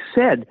 what he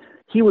said.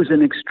 He was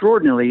an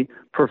extraordinarily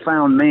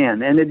profound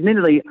man. And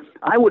admittedly,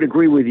 I would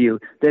agree with you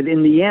that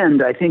in the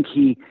end, I think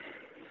he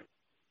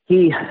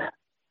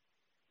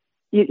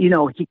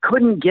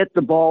couldn't get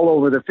the ball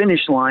over the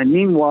finish line.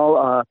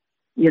 Meanwhile,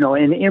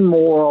 an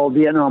immoral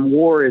Vietnam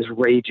War is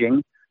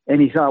raging. And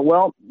he thought,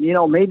 well,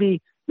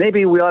 maybe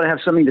we ought to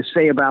have something to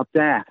say about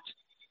that.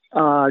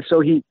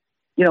 So he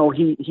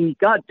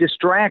got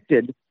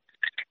distracted.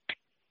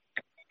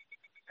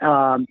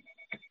 Well,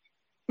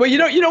 you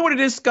know what it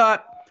is,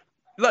 Scott?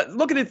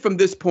 Look at it from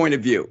this point of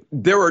view.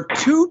 There are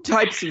two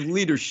types of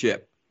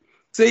leadership.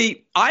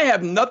 See, I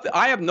have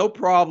no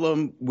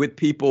problem with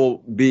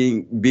people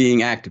being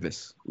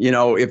activists,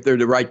 if they're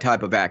the right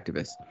type of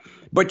activists.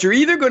 But you're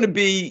either going to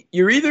be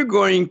an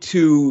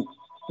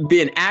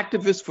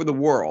activist for the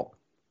world.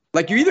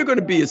 Like, you're either going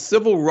to be a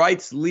civil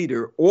rights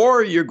leader,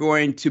 or you're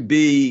going to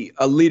be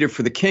a leader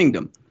for the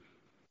kingdom.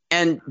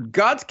 And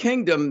God's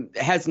kingdom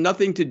has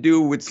nothing to do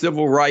with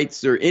civil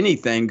rights or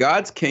anything.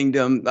 God's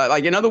kingdom,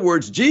 like, in other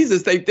words,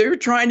 Jesus, they're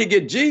trying to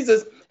get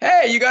Jesus,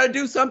 hey, you got to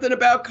do something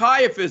about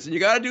Caiaphas, and you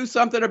got to do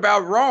something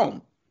about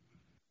Rome.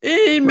 He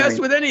didn't mess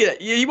with any of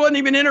that. He wasn't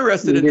even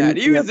interested in that.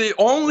 He was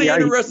only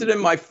interested in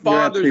my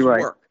Father's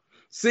work.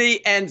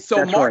 See, and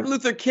so Martin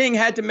Luther King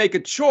had to make a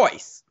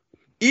choice.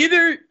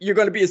 Either you're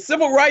going to be a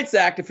civil rights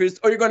activist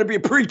or you're going to be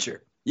a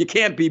preacher. You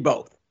can't be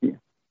both.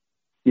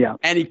 Yeah.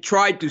 And he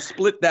tried to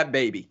split that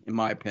baby, in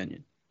my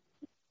opinion.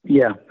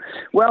 Yeah.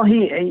 Well,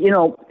 we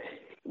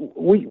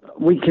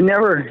can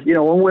never,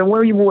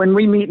 when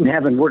we meet in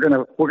heaven, we're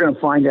going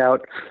to find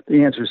out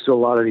the answers to a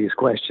lot of these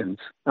questions.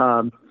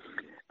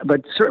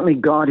 But certainly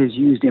God has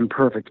used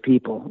imperfect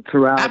people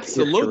throughout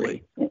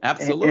history.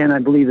 Absolutely. And I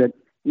believe that,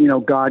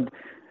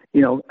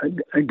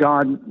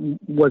 God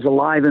was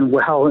alive and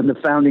well in the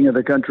founding of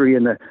the country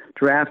and the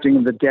drafting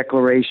of the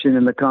Declaration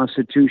and the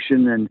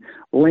Constitution and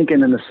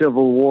Lincoln and the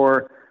Civil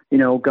War.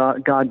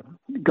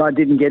 God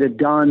didn't get it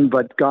done,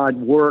 but God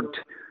worked.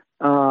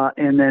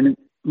 And then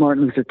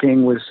Martin Luther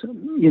King was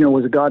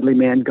a godly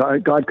man.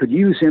 God could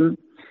use him,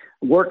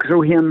 work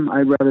through him,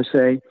 I'd rather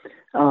say.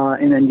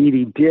 And indeed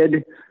he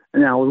did.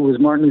 Now, was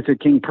Martin Luther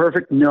King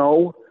perfect?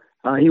 No.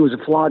 He was a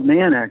flawed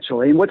man,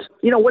 actually. And what's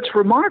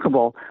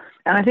remarkable,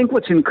 and I think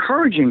what's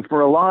encouraging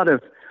for a lot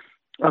of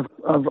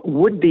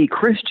would-be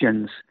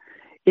Christians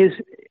is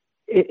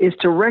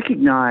to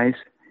recognize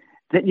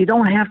that you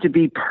don't have to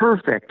be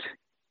perfect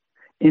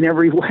in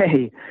every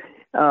way,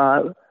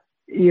 to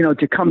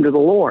come to the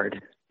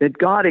Lord. That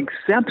God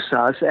accepts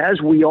us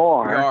as we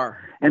are,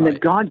 and that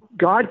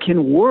God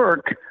can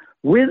work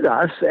with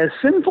us as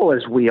sinful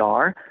as we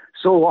are,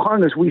 so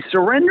long as we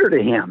surrender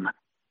to Him.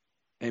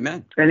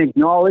 Amen. And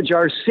acknowledge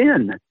our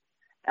sin.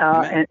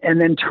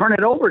 And then turn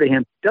it over to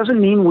Him.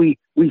 Doesn't mean we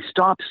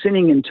stop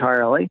sinning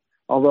entirely,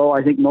 although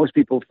I think most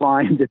people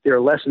find that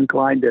they're less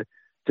inclined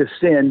to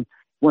sin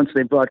once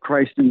they brought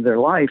Christ into their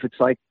life. It's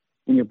like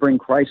when you bring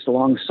Christ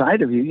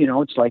alongside of you,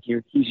 it's like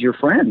he's your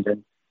friend.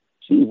 And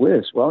gee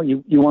whiz, well,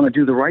 you want to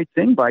do the right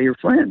thing by your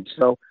friend.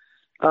 So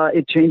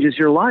it changes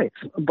your life.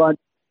 But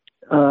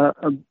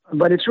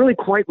it's really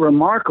quite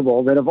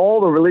remarkable that of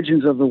all the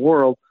religions of the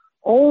world,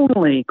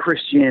 only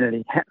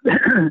Christianity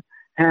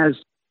has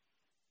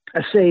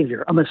a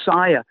Savior, a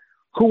Messiah,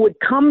 who would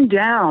come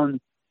down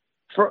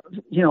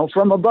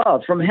from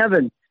above, from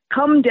heaven,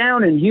 come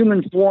down in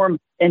human form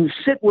and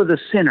sit with a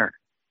sinner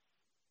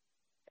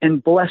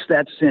and bless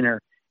that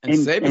sinner and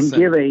save a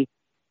sinner.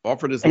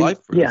 Offered his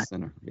life for the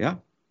sinner. Yeah.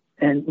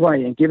 And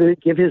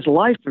give his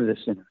life for the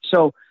sinner.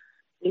 So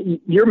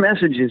your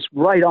message is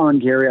right on,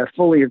 Gary. I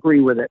fully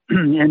agree with it.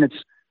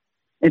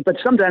 But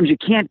sometimes you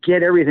can't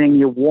get everything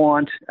you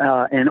want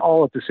and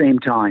all at the same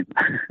time.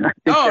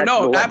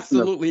 No,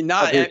 absolutely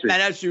not. And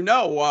as you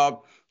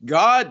know,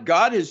 God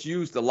has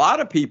used a lot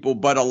of people,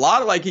 but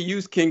like he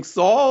used King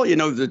Saul,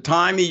 the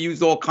time he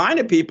used all kind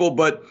of people.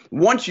 But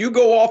once you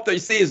go off there, you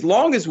see, as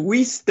long as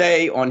we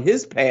stay on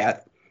his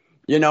path,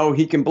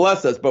 he can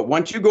bless us. But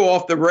once you go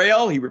off the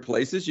rail, he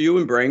replaces you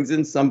and brings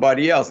in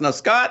somebody else. Now,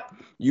 Scott,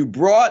 you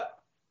brought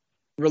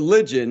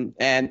religion,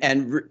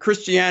 and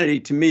Christianity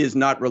to me is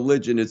not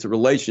religion. It's a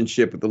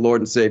relationship with the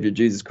Lord and Savior,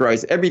 Jesus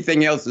Christ.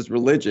 Everything else is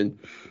religion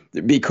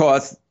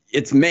because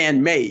it's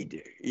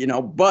man-made,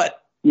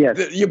 but yes.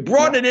 You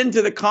brought it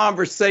into the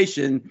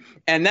conversation.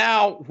 And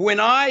now when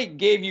I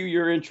gave you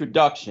your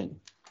introduction,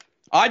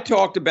 I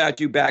talked about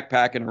you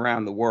backpacking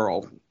around the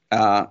world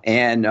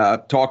and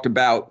talked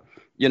about,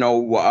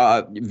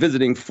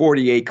 visiting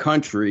 48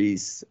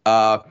 countries.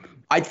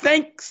 I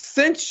think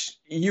since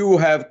you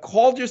have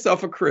called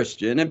yourself a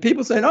Christian and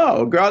people say,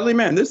 oh, godly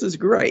man, this is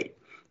great.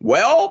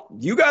 Well,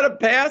 you got a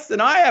past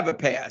and I have a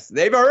past.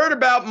 They've heard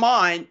about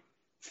mine.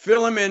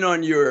 Fill them in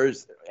on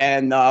yours,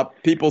 and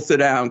people sit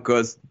down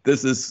because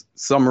this is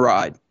some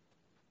ride.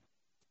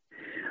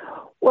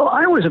 Well,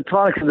 I was a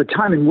product of the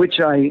time in which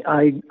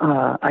I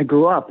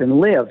grew up and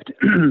lived.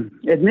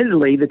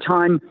 Admittedly, the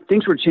time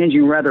things were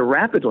changing rather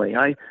rapidly.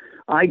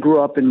 I grew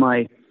up in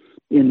my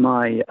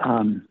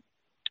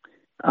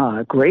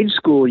grade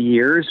school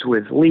years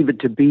with Leave It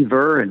to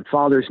Beaver and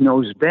Father's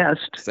Knows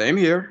Best. Same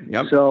here.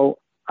 Yep. So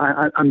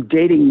I'm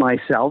dating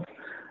myself.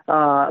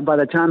 By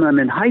the time I'm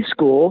in high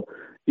school,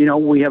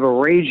 we have a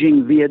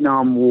raging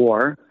Vietnam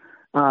War.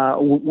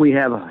 We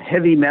have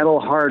heavy metal,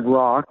 hard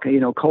rock.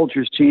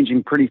 Culture's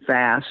changing pretty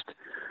fast.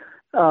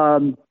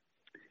 And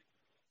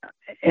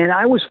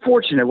I was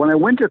fortunate when I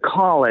went to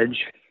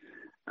college.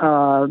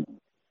 I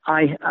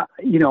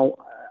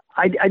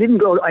didn't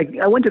go.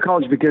 I went to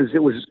college because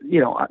it was,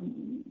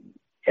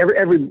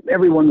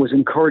 everyone was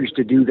encouraged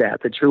to do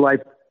that. That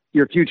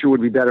your future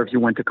would be better if you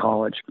went to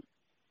college.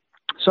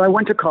 So I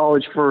went to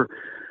college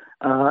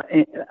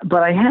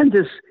but I had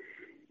this.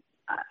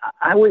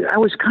 I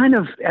was kind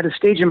of at a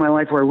stage in my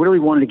life where I really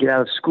wanted to get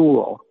out of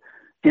school.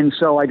 And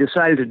so I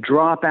decided to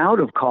drop out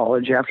of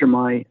college after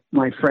my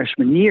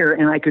freshman year.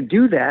 And I could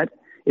do that.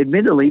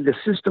 Admittedly, the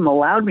system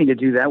allowed me to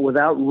do that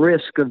without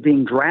risk of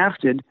being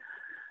drafted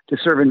to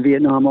serve in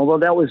Vietnam. Although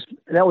that was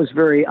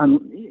very,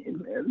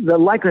 the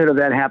likelihood of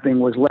that happening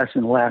was less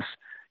and less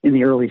in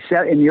the early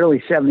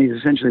 70s.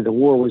 Essentially, the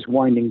war was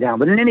winding down.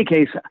 But in any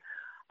case,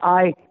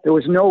 there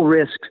was no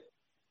risk.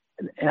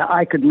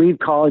 I could leave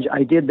college.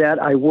 I did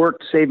that. I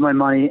worked, saved my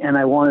money, and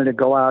I wanted to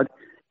go out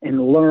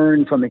and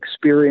learn from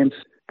experience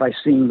by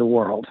seeing the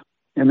world.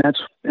 And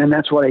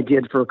that's what I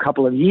did for a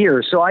couple of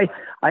years. So I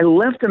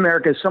left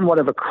America as somewhat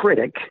of a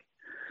critic.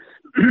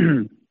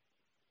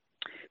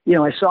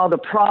 I saw the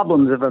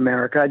problems of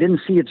America. I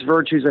didn't see its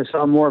virtues. I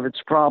saw more of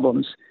its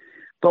problems.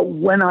 But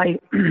when I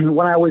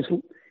was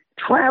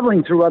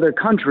traveling through other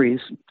countries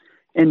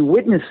and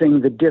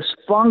witnessing the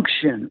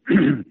dysfunction,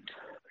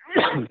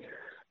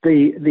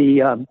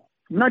 the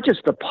not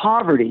just the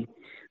poverty,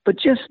 but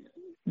just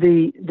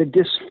the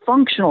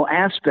dysfunctional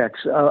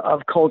aspects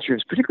of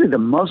cultures, particularly the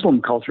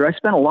Muslim culture. I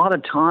spent a lot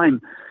of time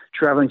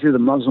traveling through the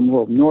Muslim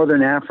world,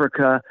 Northern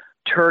Africa,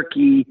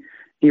 Turkey,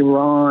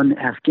 Iran,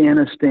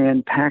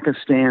 Afghanistan,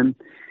 Pakistan.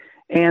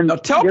 And now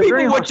tell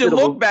people what you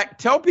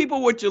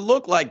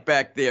look like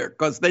back there,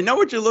 because they know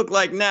what you look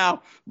like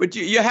now, but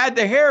you had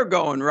the hair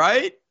going,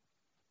 right?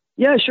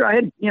 Yeah, sure. I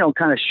had,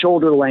 kind of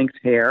shoulder length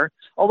hair.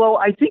 Although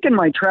I think in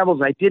my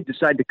travels, I did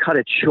decide to cut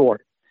it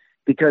short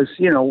because,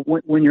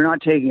 when you're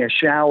not taking a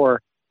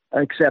shower,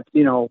 except,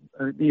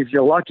 if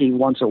you're lucky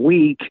once a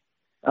week,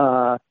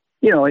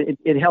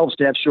 it helps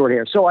to have short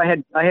hair. So I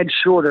had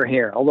shorter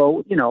hair,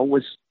 although,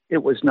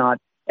 it was not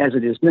as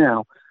it is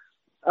now.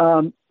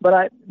 But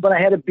I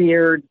had a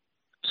beard.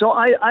 So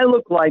I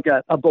looked like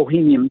a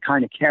bohemian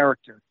kind of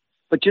character.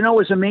 But, it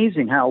was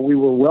amazing how we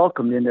were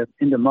welcomed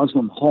into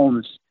Muslim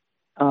homes,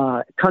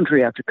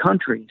 country after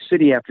country,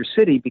 city after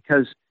city,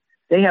 because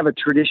they have a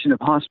tradition of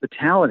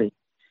hospitality.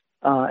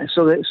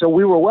 So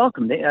we were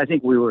welcomed. I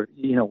think we were,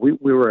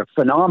 we were a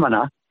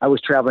phenomena. I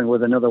was traveling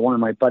with another one of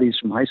my buddies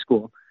from high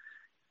school.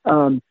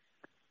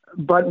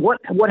 But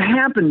what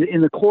happened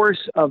in the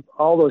course of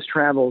all those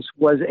travels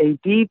was a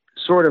deep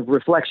sort of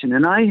reflection.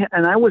 And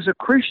I was a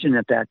Christian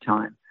at that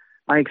time.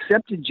 I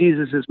accepted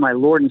Jesus as my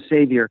Lord and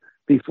Savior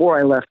before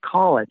I left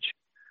college.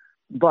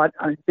 But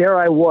there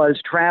I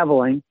was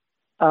traveling,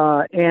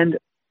 and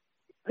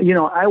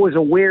I was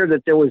aware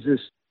that there was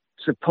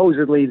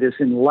supposedly this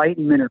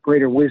enlightenment or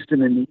greater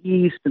wisdom in the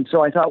East. And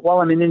so I thought,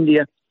 while I'm in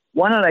India,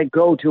 why don't I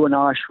go to an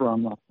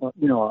ashram,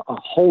 a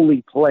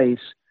holy place,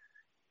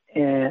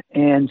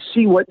 and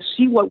see what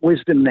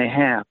wisdom they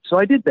have. So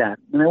I did that,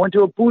 and I went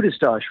to a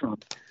Buddhist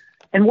ashram.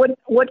 And what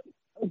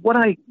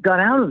I got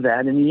out of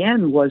that in the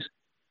end was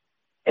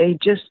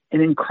just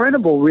an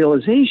incredible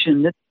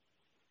realization that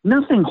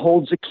nothing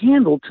holds a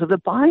candle to the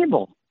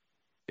Bible.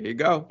 There you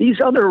go.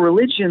 These other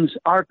religions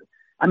are,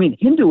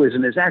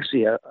 Hinduism is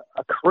actually a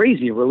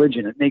crazy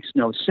religion. It makes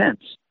no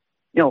sense.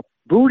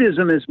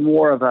 Buddhism is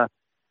more of a,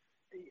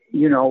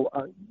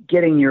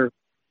 getting your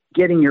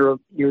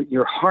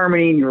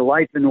harmony in your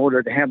life in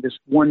order to have this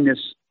oneness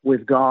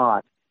with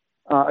God.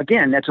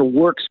 Again, that's a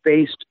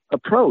works-based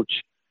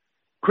approach.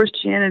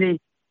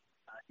 Christianity,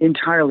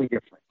 entirely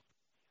different.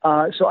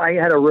 So I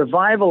had a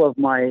revival of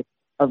my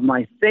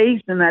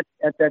faith in that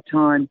at that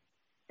time,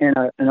 and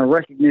a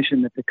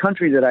recognition that the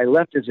country that I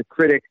left as a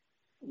critic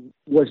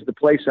was the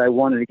place I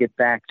wanted to get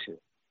back to.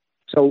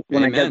 So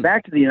when Amen. I got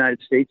back to the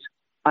United States,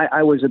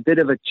 I was a bit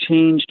of a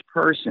changed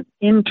person,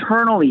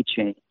 internally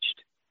changed.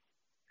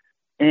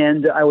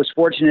 And I was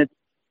fortunate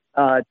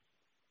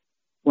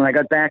when I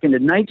got back into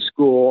night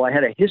school, I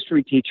had a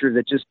history teacher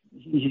that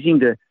he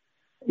seemed to,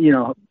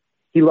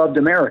 he loved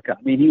America.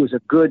 He was a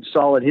good,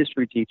 solid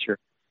history teacher.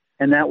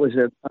 And that was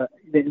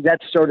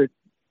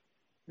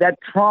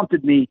that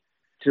prompted me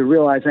to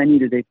realize I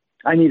needed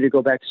to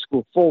go back to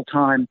school full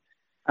time.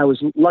 I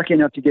was lucky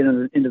enough to get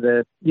into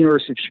the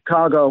University of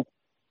Chicago,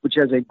 which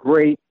has a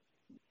great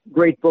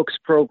books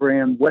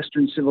program,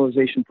 Western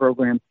civilization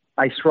program.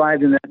 I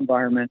thrived in that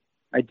environment.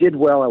 I did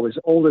well. I was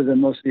older than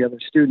most of the other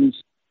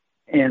students,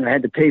 and I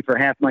had to pay for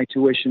half my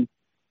tuition.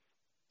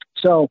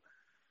 So,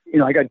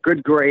 I got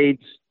good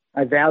grades.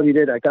 I valued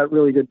it. I got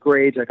really good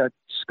grades. I got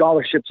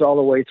scholarships all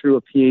the way through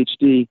a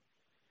PhD,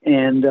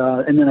 and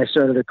then I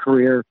started a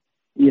career.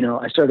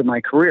 I started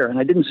my career, and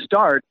I didn't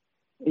start,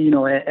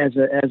 as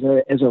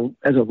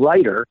a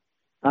writer.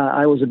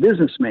 I was a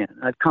businessman.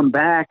 I've come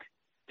back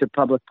to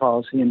public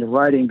policy and to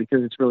writing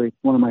because it's really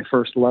one of my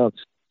first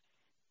loves.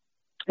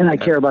 And I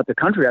care about the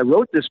country. I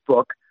wrote this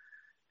book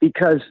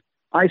because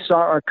I saw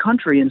our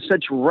country in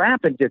such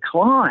rapid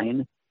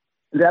decline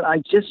that I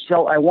just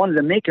felt I wanted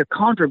to make a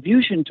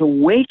contribution to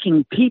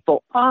waking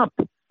people up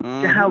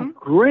to how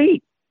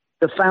great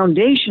the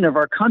foundation of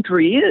our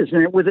country is.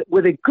 And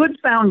with a good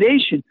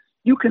foundation,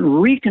 you can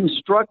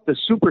reconstruct the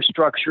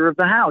superstructure of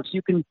the house.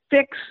 You can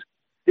fix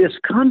this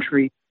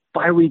country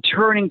by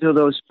returning to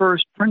those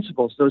first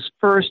principles, those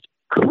first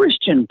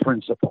Christian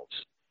principles.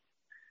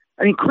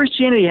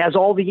 Christianity has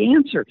all the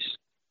answers.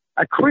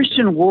 A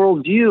Christian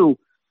worldview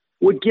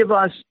would give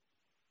us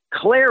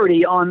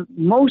clarity on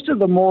most of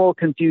the moral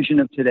confusion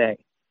of today.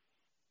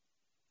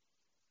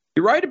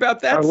 You're right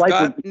about that,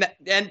 Scott.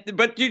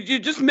 But you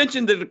just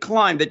mentioned the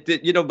decline,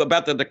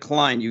 about the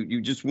decline. You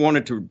just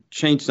wanted to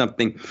change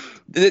something.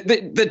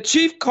 The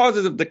chief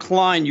causes of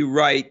decline, you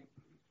write,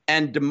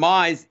 and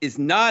demise is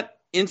not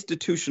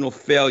institutional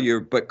failure,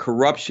 but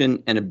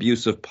corruption and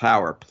abuse of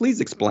power.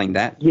 Please explain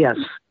that. Yes.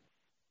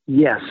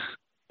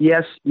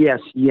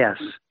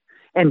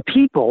 And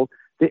people,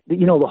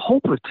 the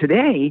hope of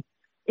today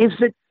is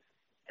that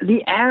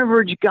the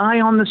average guy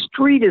on the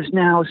street is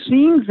now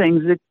seeing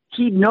things that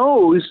he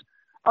knows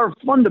are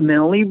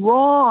fundamentally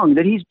wrong,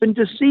 that he's been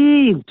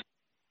deceived.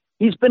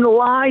 He's been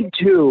lied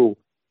to.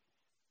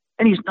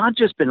 And he's not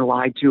just been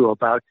lied to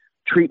about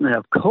treatment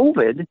of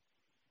COVID.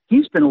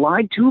 He's been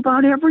lied to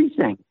about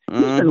everything.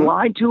 He's been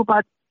lied to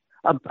about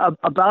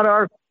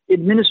our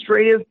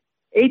administrative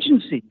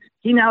agencies.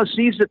 He now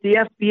sees that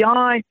the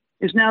FBI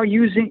is now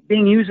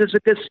being used as a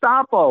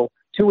Gestapo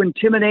to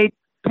intimidate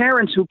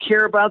parents who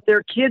care about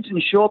their kids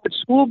and show up at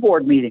school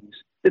board meetings.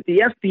 That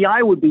the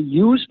FBI would be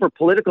used for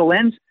political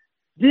ends.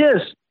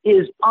 This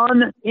is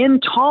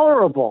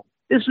intolerable.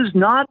 This is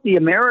not the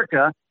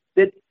America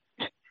that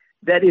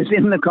is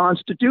in the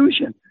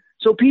Constitution.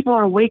 So people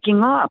are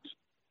waking up.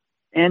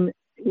 And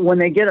when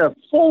they get a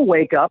full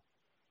wake up,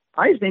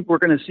 I think we're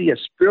going to see a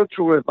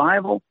spiritual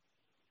revival,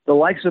 the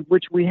likes of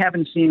which we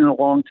haven't seen in a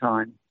long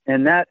time.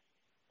 And that,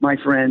 my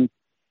friend,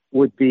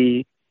 would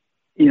be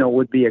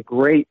a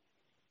great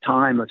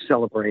time of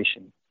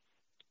celebration.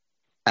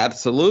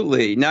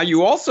 Absolutely. Now,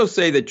 you also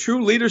say that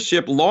true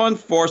leadership, law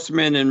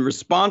enforcement, and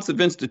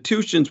responsive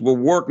institutions will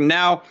work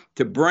now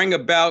to bring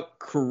about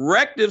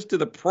correctives to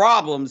the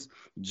problems,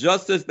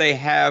 just as they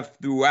have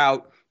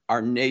throughout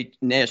our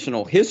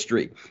national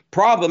history.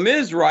 Problem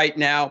is, right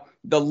now,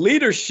 the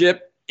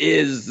leadership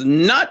is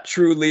not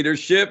true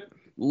leadership.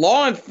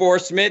 Law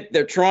enforcement,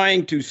 they're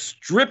trying to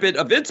strip it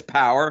of its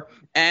power.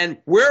 And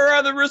where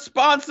are the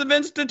responsive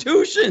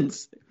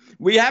institutions?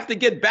 We have to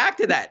get back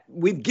to that.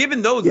 We've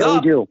given those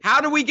up. We do.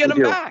 How do we get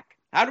them back?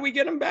 How do we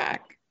get them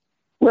back?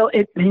 Well,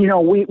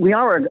 we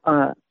are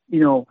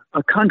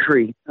a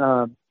country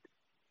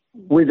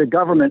with a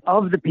government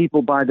of the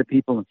people, by the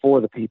people, and for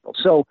the people.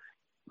 So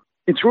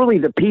it's really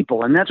the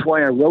people, and that's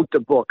why I wrote the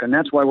book, and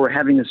that's why we're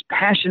having this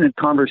passionate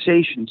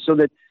conversation, so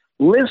that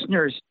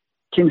listeners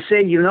can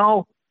say,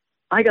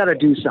 I got to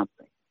do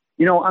something.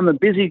 I'm a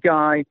busy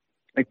guy,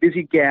 a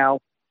busy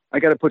gal. I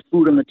got to put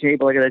food on the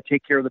table. I got to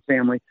take care of the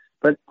family.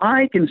 But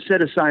I can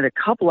set aside a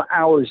couple of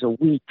hours a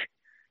week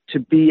to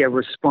be a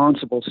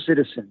responsible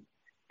citizen.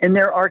 And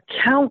there are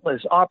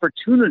countless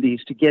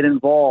opportunities to get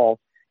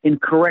involved in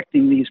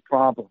correcting these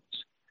problems.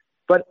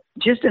 But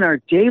just in our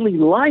daily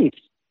life,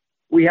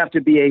 we have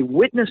to be a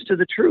witness to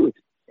the truth.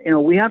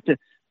 We have to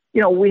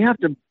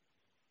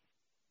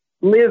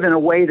live in a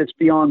way that's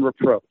beyond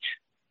reproach.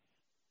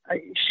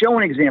 Show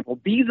an example.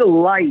 Be the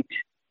light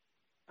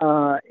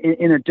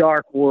in a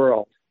dark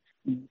world.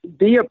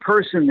 Be a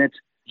person that's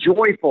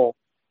joyful.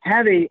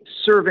 Have a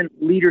servant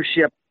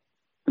leadership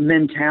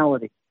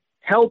mentality.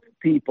 Help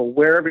people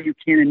wherever you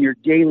can in your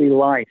daily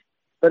life,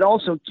 but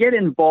also get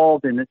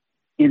involved in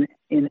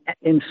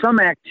some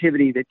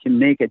activity that can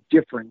make a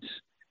difference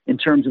in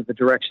terms of the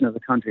direction of the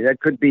country. That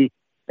could be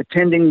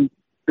attending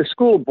the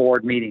school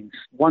board meetings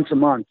once a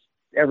month,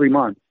 every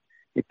month.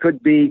 It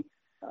could be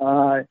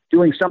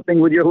doing something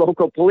with your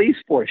local police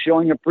force,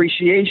 showing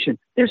appreciation.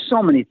 There's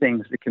so many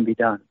things that can be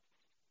done.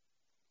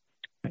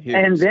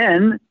 And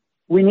then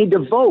we need to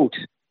vote.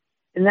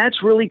 And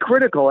that's really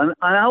critical. And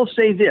I'll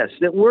say this,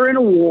 that we're in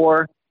a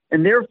war,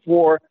 and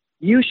therefore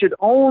you should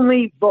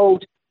only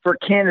vote for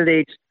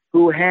candidates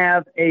who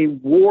have a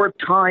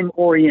wartime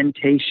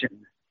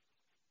orientation.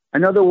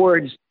 In other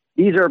words,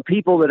 these are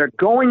people that are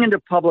going into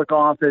public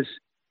office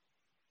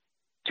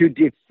to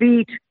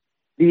defeat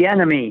the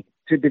enemy,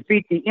 to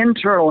defeat the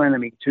internal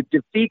enemy, to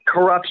defeat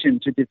corruption,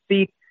 to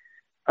defeat,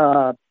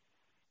 to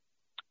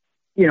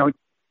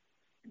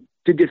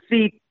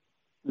defeat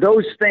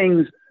those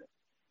things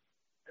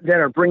that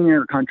are bringing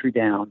our country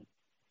down.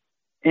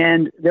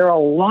 And there are a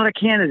lot of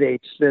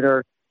candidates there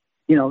are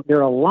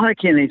a lot of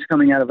candidates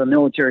coming out of a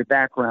military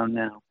background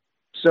now.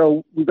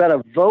 So we've got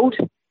to vote.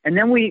 And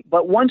then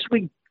once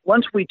we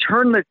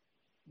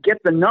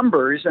get the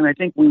numbers, and I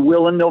think we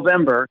will in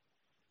November,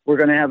 we're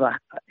going to have a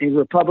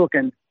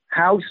Republican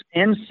House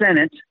and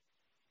Senate.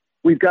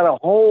 We've got to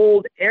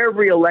hold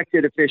every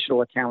elected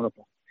official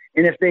accountable.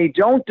 And if they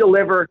don't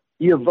deliver,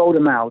 you vote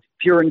them out,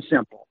 pure and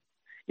simple.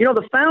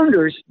 The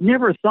founders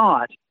never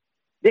thought,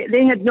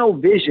 they had no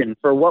vision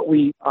for what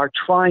we are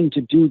trying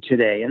to do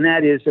today. And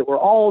that is that we're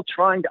all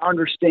trying to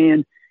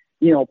understand,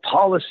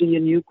 policy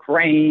in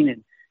Ukraine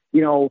and,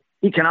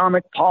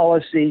 economic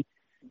policy.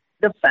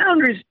 The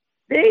founders,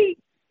 they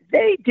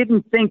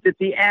didn't think that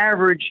the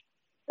average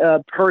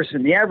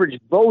person, the average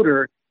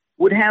voter,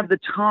 would have the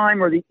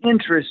time or the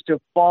interest to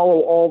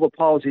follow all the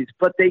policies,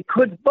 but they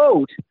could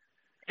vote.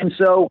 And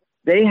so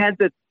they had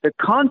the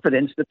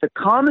confidence that the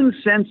common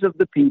sense of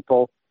the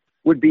people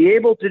would be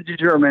able to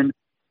determine,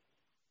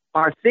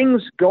 are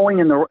things going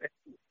in the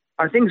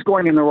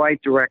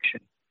right direction?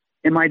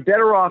 Am I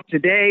better off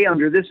today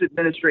under this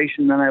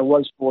administration than I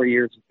was 4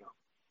 years ago?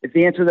 If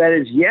the answer to that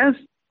is yes,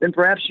 then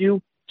perhaps you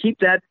keep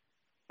that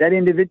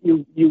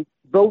individual, you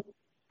vote,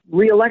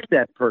 reelect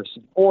that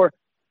person or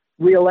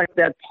reelect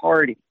that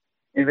party.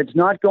 And if it's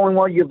not going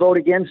well, you vote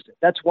against it.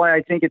 That's why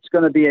I think it's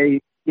going to be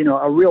a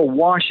real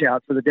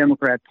washout for the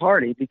Democrat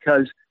Party,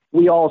 because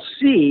we all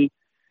see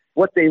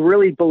what they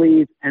really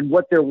believe and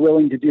what they're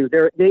willing to do.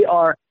 They're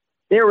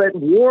at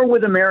war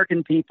with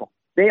American people.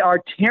 They are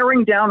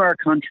tearing down our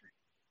country.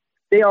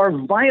 They are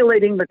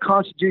violating the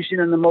Constitution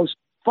in the most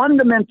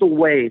fundamental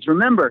ways.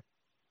 Remember,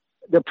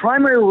 the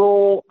primary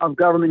role of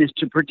government is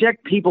to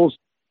protect the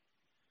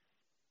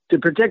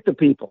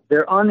people,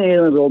 their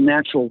unalienable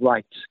natural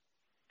rights.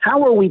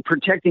 How are we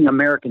protecting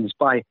Americans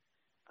by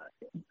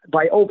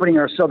opening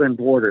our southern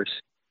borders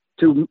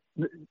to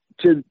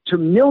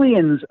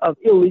millions of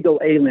illegal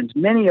aliens,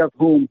 many of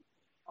whom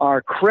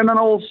are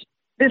criminals?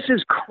 This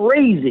is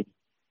crazy.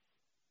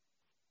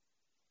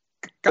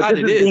 God,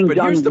 it is, but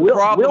here's the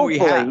problem we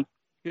have.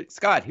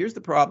 Scott, here's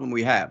the problem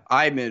we have.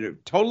 I'm in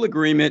total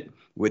agreement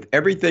with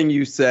everything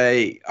you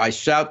say. I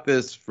shout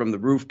this from the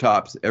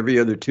rooftops every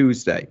other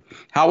Tuesday.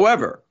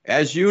 However,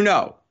 as you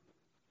know,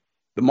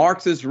 the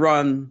Marxists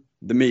run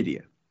the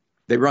media.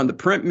 They run the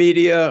print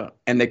media,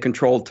 and they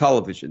control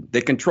television.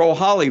 They control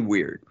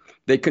Hollywood.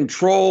 They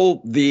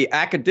control the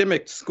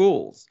academic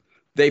schools.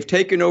 They've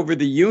taken over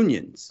the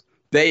unions.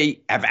 They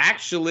have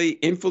actually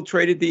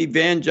infiltrated the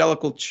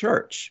evangelical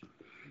church.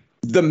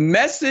 The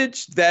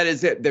message that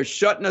is that they're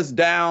shutting us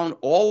down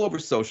all over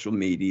social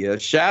media,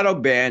 shadow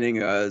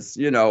banning us,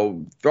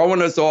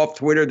 throwing us off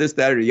Twitter, this,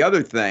 that, or the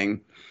other thing.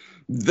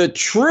 The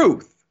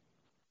truth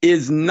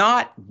is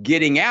not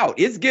getting out.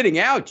 It's getting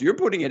out. You're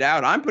putting it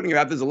out. I'm putting it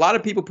out. There's a lot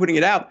of people putting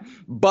it out.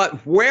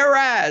 But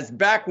whereas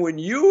back when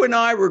you and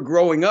I were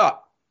growing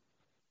up,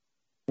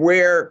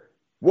 where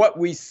what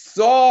we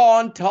saw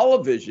on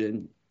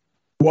television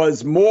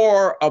was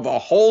more of a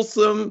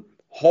wholesome,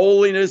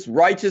 holiness,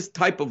 righteous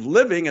type of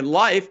living and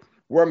life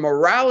where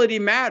morality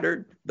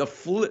mattered,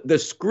 the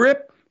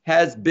script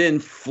has been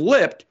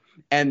flipped.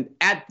 And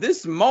at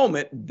this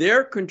moment,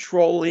 they're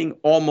controlling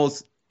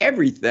almost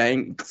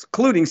everything,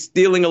 including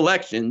stealing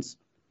elections.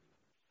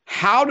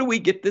 How do we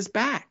get this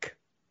back?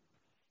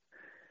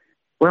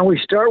 Well, we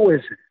start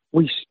with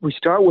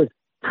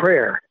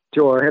prayer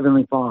to our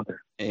Heavenly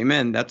Father.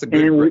 Amen. That's a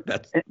good.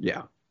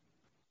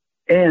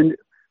 And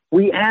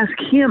we ask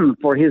Him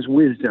for His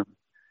wisdom.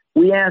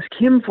 We ask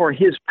Him for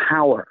His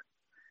power.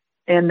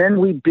 and then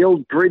we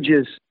build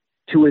bridges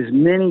to as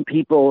many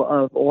people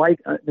of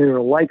that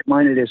are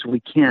like-minded as we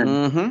can.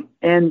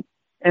 Mm-hmm.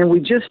 And we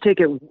just take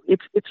it.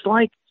 It's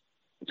like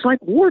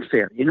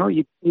warfare. You know,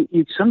 you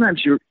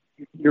sometimes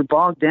you're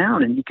bogged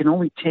down, and you can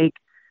only take,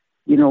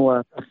 you know,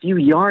 a few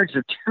yards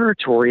of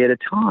territory at a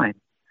time.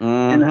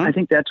 Mm-hmm. And I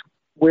think that's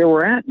where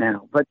we're at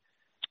now. But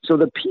so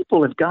the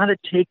people have got to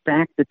take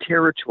back the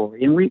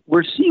territory, and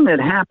we're seeing that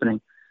happening.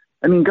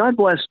 I mean, God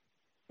bless,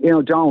 you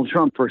know, Donald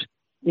Trump for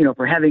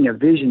having a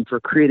vision for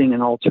creating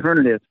an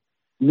alternative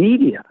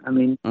media. I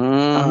mean,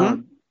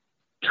 Mm-hmm.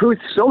 Truth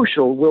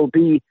Social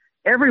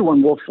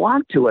everyone will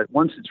flock to it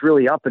once it's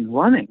really up and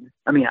running.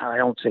 I mean, I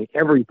don't say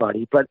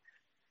everybody, but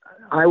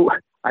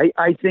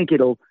I think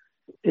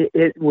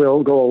it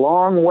will go a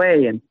long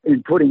way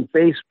in putting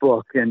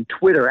Facebook and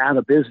Twitter out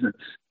of business,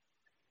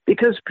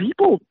 because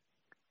people,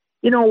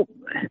 you know,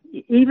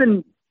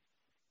 even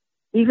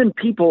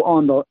people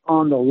on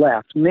the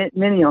left,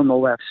 many on the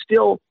left,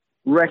 still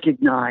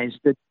recognize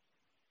that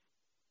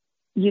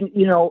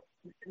you know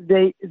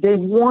they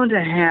want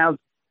to have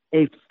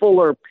a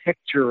fuller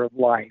picture of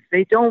life.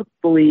 They don't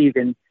believe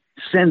in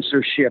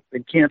censorship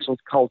and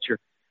canceled culture.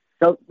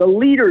 The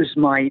leaders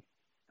might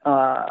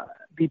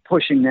be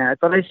pushing that,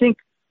 but I think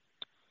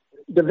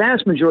the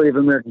vast majority of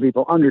American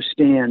people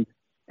understand,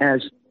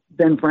 as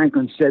Ben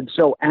Franklin said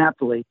so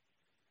aptly.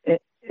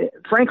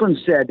 Franklin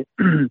said,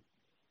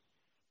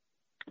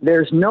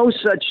 "There's no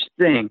such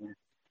thing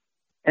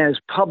as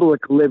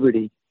public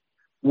liberty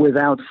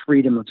without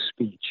freedom of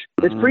speech."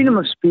 That freedom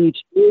of speech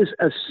is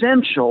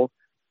essential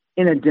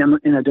in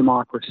a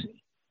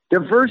democracy.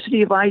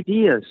 Diversity of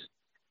ideas,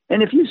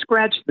 and if you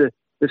scratch the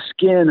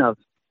skin of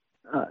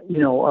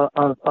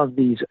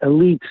these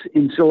elites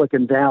in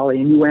Silicon Valley,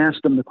 and you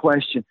ask them the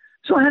question,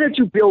 so how did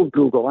you build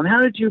Google, and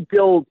how did you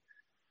build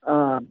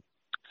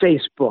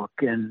Facebook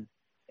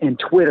and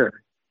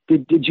Twitter?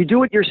 Did you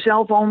do it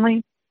yourself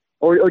only,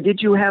 or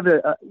did you have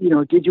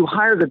did you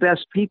hire the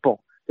best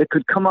people that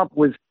could come up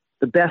with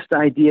the best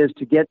ideas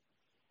to get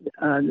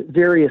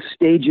various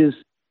stages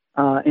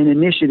and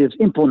initiatives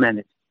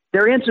implemented?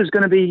 Their answer is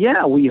going to be,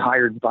 yeah, we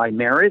hired by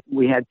merit.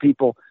 We had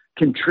people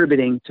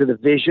contributing to the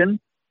vision.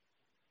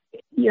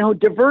 You know,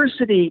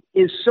 diversity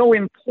is so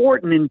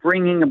important in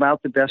bringing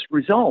about the best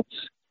results.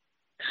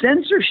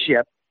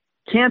 Censorship,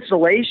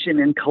 cancellation,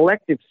 and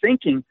collective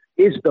thinking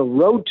is the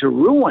road to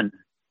ruin.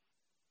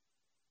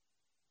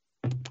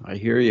 I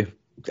hear you.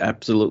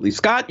 Absolutely.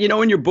 Scott, you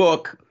know, in your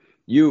book,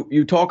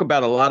 you talk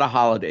about a lot of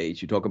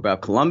holidays. You talk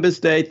about Columbus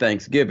Day,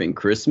 Thanksgiving,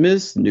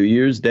 Christmas, New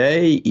Year's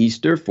Day,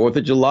 Easter, 4th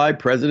of July,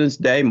 President's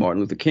Day,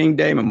 Martin Luther King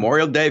Day,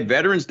 Memorial Day,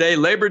 Veterans Day,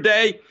 Labor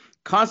Day,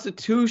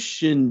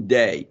 Constitution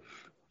Day.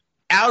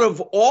 Out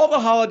of all the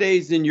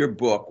holidays in your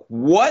book,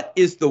 what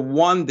is the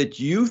one that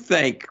you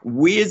think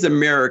we as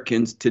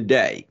Americans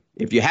today,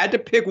 if you had to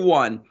pick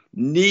one,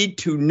 need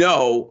to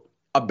know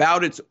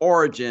about its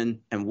origin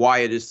and why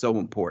it is so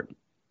important?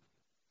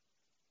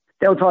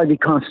 That would probably be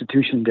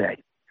Constitution Day.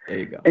 There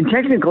you go. And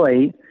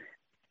technically,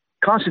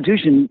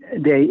 Constitution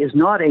Day is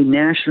not a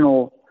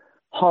national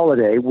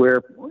holiday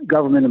where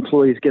government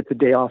employees get the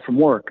day off from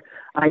work.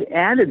 I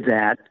added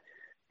that,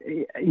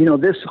 you know,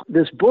 this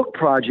book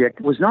project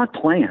was not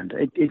planned.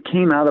 It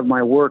came out of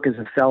my work as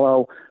a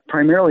fellow,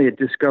 primarily at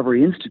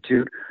Discovery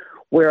Institute,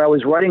 where I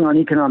was writing on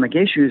economic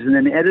issues, and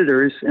then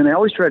editors, and I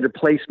always tried to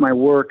place my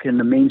work in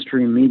the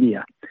mainstream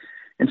media.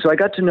 And so I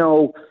got to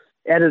know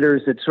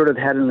editors that sort of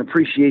had an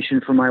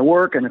appreciation for my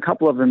work, and a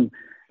couple of them,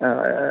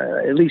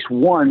 at least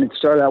one, it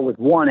started out with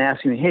one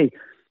asking me, hey,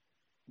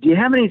 do you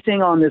have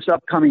anything on this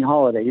upcoming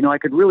holiday? You know, I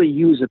could really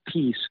use a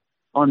piece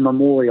on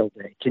Memorial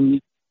Day. Do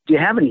you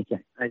have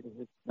anything?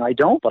 I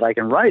don't, but I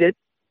can write it.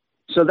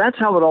 So that's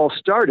how it all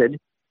started.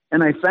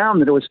 And I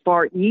found that it was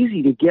far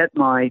easier to get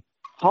my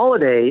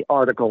holiday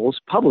articles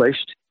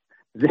published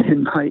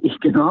than my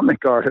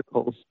economic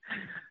articles.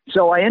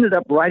 So I ended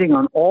up writing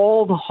on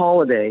all the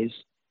holidays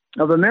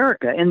of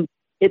America. And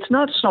it's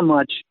not so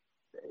much,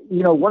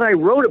 you know, what I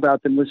wrote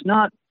about them was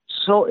not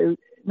so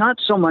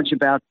much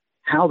about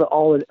how the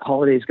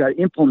holidays got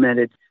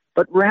implemented,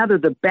 but rather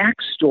the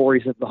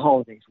backstories of the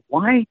holidays.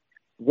 Why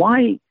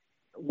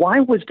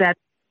was that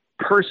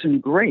person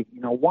great?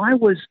 You know, why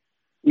was,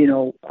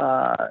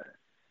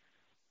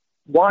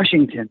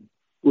 Washington,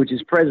 which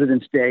is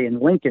President's Day,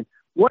 and Lincoln,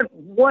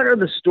 what are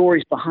the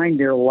stories behind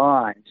their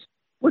lives?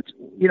 What's,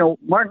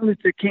 Martin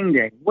Luther King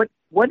Day,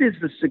 what is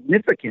the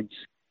significance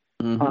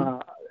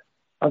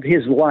of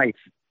his life?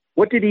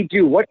 What did he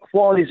do? What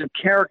qualities of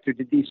character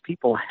did these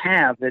people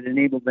have that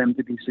enabled them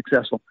to be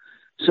successful?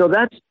 So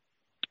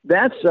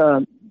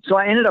so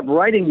I ended up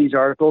writing these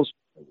articles.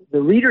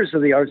 The readers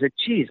of the articles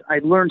said, geez, I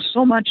learned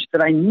so much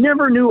that I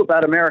never knew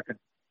about America.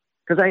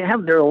 Because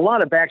there are a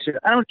lot of backstories.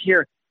 I don't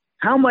care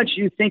how much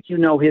you think you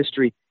know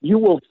history, you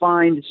will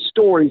find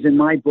stories in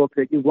my book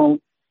that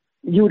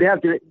you'd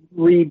have to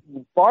read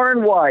far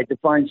and wide to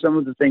find some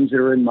of the things that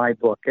are in my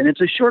book. And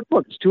it's a short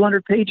book. It's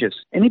 200 pages.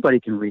 Anybody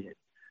can read it.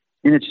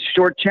 And it's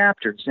short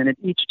chapters. And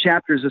each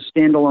chapter is a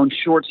standalone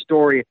short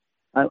story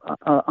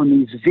on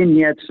these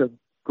vignettes of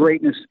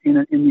greatness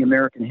in the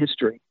American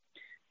history.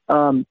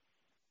 But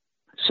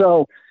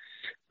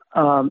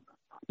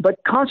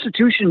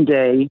Constitution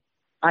Day,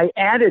 I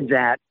added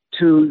that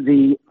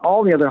to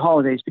all the other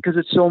holidays because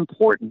it's so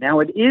important.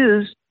 Now, it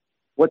is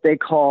what they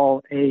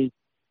call a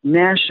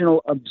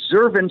national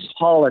observance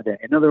holiday.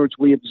 In other words,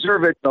 we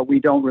observe it, but we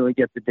don't really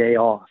get the day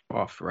off.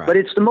 Right. But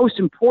it's the most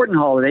important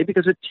holiday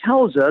because it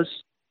tells us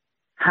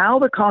how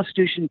the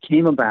Constitution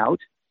came about.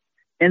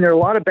 And there are a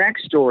lot of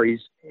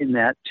backstories in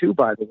that, too,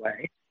 by the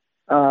way,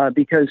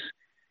 because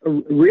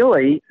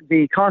really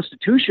the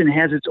Constitution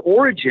has its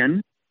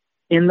origin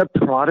in the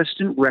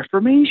Protestant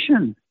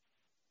Reformation.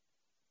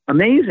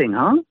 Amazing,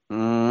 huh?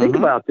 Mm-hmm. Think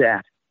about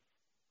that.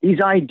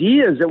 These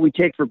ideas that we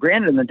take for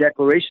granted in the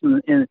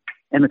Declaration and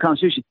the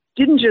Constitution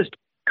didn't just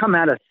come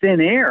out of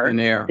thin air.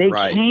 They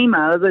came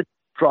out of the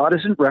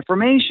Protestant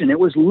Reformation. It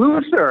was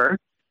Luther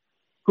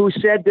who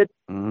said that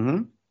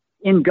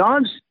in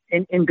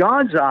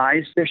God's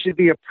eyes, there should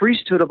be a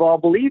priesthood of all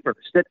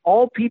believers, that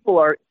all people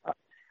are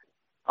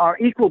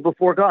equal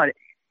before God.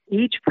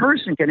 Each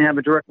person can have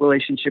a direct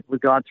relationship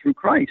with God through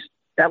Christ.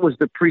 That was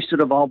the priesthood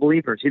of all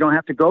believers. You don't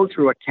have to go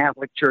through a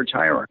Catholic Church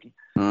hierarchy.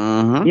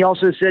 Mm-hmm. He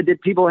also said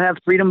that people have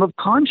freedom of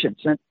conscience.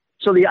 And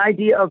so the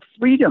idea of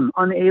freedom,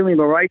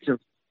 unalienable rights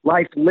of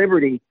life,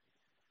 liberty,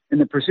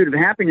 and the pursuit of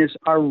happiness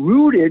are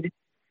rooted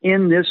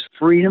in this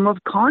freedom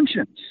of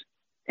conscience.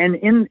 And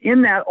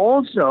in that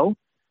also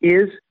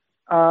is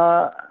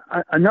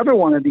another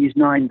one of these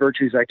 9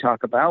 virtues I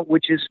talk about,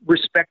 which is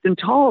respect and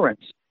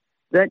tolerance.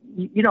 That,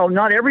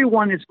 not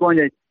everyone is going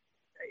to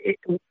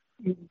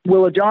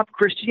will adopt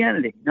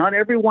Christianity. Not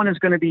everyone is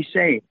going to be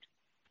saved.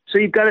 So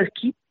you've got to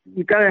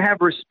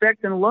have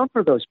respect and love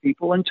for those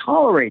people and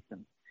tolerate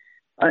them.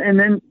 And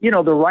then,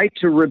 the right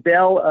to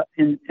rebel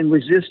and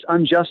resist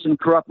unjust and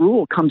corrupt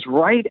rule comes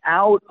right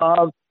out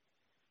of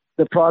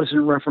the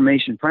Protestant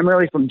Reformation,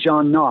 primarily from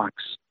John Knox,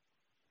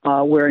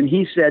 wherein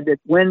he said that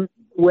when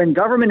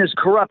government is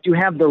corrupt, you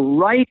have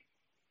a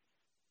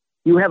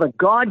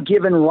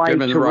God-given right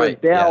to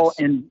rebel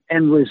and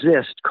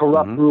resist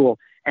corrupt rule.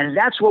 And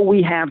that's what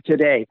we have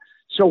today.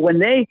 So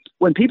when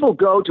people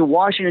go to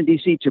Washington,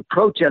 D.C. to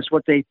protest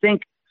what they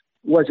think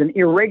was an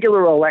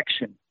irregular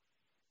election,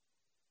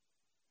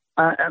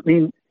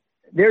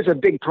 there's a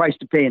big price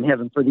to pay in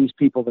heaven for these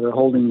people that are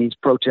holding these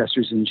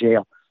protesters in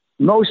jail,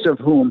 most of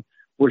whom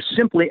were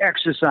simply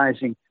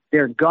exercising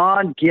their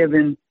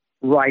God-given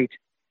right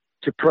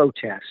to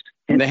protest.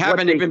 And they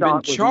haven't even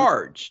been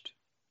charged.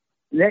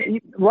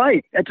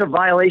 Right. That's a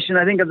violation,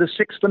 I think, of the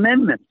Sixth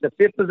Amendment, the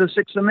Fifth of the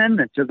Sixth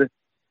Amendment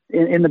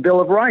in the Bill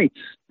of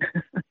Rights.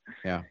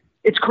 Yeah.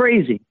 It's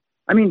crazy.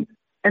 And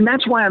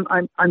that's why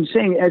I'm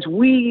saying, as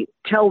we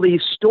tell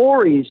these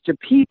stories to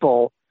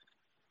people,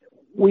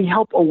 we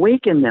help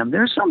awaken them.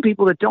 There are some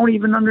people that don't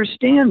even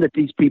understand that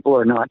these people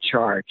are not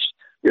charged.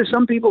 There's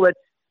some people that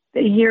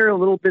they hear a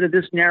little bit of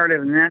this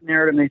narrative and that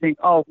narrative, and they think,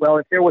 oh, well,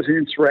 if there was an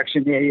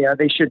insurrection,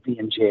 they should be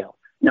in jail.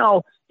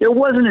 No, there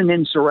wasn't an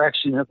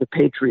insurrection of the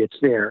patriots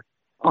there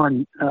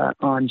on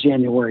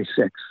January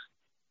 6th.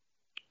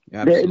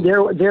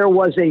 There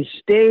was a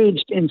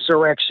staged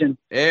insurrection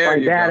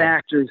by bad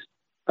actors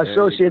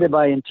associated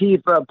by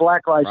Antifa,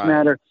 Black Lives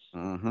Matter,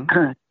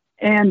 and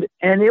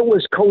it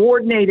was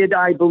coordinated,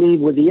 I believe,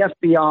 with the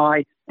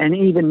FBI and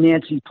even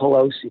Nancy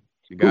Pelosi,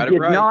 who did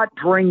not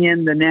bring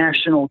in the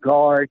National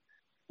Guard,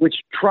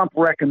 which Trump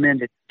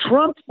recommended.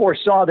 Trump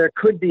foresaw there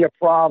could be a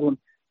problem.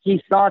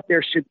 He thought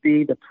there should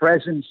be the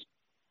presence,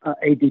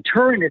 a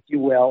deterrent, if you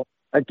will,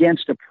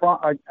 against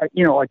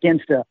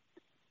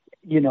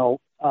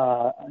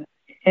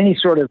any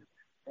sort of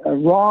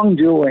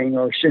wrongdoing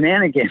or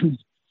shenanigans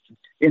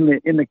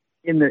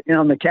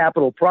on the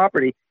Capitol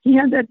property. He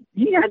had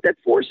that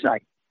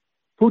foresight.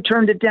 Who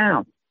turned it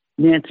down?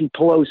 Nancy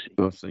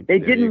Pelosi. They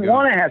didn't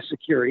want to have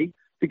security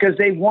because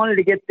they wanted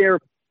to get their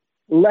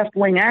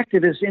left-wing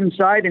activists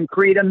inside and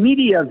create a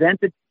media event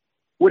that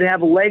would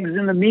have legs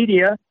in the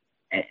media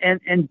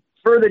and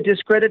further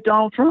discredit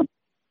Donald Trump.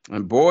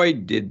 And boy,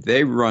 did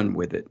they run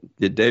with it.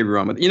 They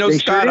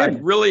Scott,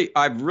 sure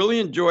I've really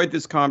enjoyed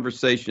this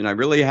conversation. I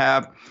really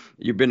have.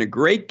 You've been a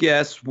great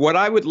guest. What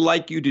I would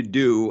like you to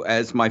do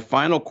as my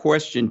final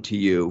question to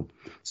you,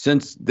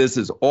 since this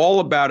is all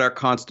about our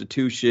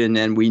Constitution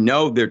and we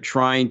know they're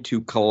trying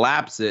to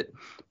collapse it,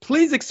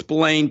 please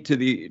explain to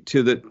the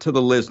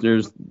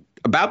listeners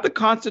about the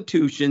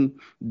Constitution,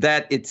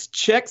 that its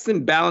checks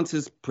and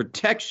balances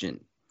protection,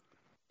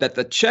 that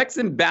the checks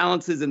and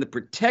balances and the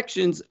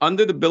protections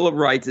under the Bill of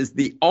Rights is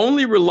the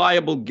only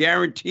reliable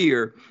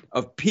guarantor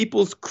of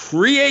people's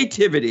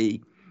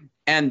creativity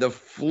and the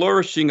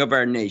flourishing of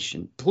our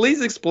nation.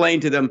 Please explain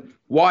to them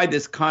why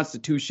this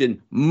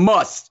Constitution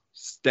must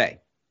stay.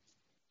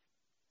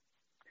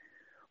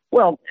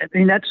 Well,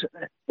 that's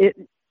it.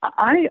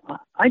 I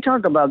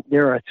talk about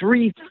there are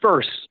 3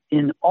 firsts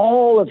in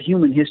all of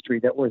human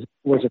history that was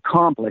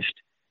accomplished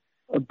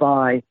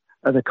by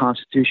the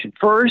Constitution.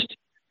 First,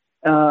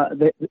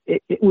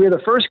 we're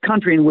the first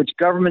country in which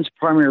government's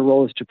primary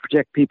role is to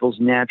protect people's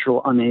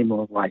natural,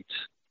 unalienable rights.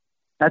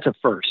 That's a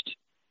first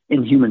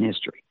in human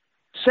history.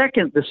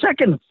 The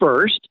second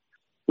first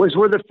was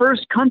we're the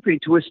first country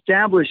to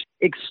establish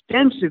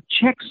extensive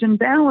checks and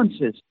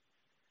balances.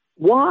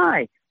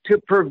 Why? To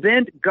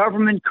prevent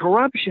government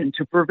corruption,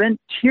 to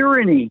prevent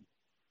tyranny.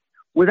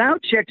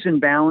 Without checks and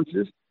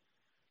balances,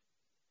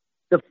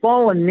 the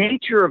fallen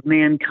nature of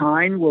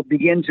mankind will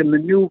begin to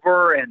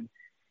maneuver and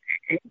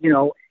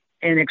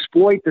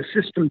exploit the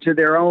system to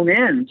their own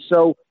ends.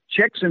 So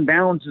checks and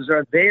balances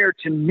are there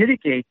to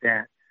mitigate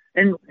that.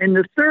 And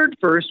the third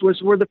first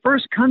was we're the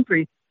first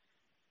country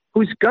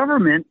whose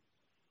government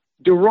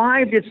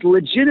derived its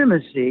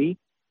legitimacy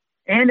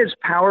and its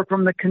power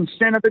from the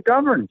consent of the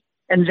governed.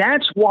 And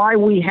that's why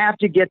we have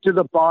to get to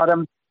the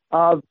bottom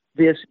of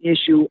this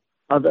issue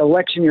of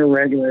election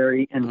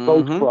irregularity and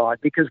vote fraud,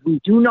 because we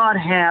do not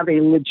have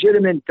a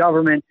legitimate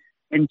government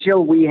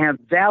until we have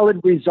valid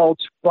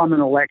results from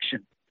an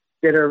election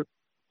that are,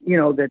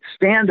 that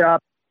stand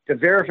up to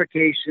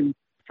verification,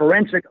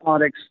 forensic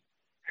audits,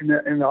 and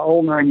the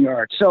whole 9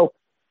 yards. So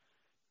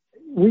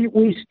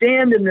we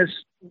stand in this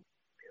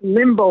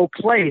limbo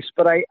place,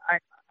 but I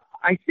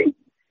think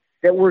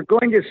that we're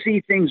going to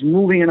see things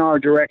moving in our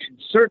direction.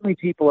 Certainly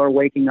people are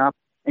waking up.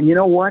 And you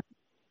know what?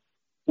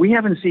 We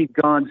haven't seen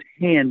God's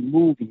hand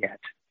move yet.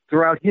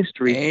 Throughout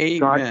history, Amen.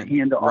 God's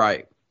hand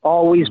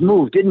always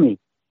moved, didn't he?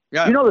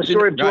 Yeah, you know the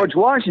story of George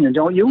Washington,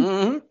 don't you?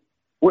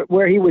 Mm-hmm.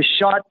 Where he was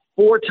shot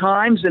 4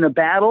 times in a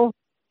battle,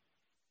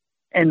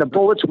 and the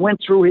bullets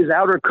went through his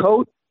outer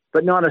coat,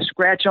 but not a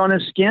scratch on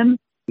his skin?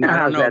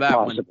 How's that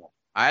possible? One.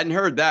 I hadn't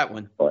heard that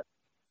one. But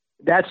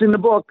that's in the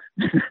book.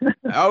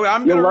 Oh,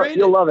 I'm going to read it.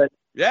 You'll love it.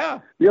 Yeah.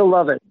 You'll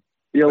love it.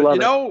 You'll love it.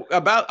 You know,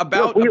 about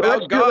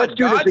let's God,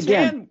 do God's this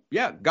again. hand.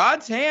 Yeah,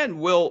 God's hand,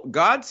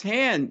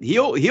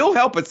 he'll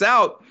help us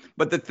out.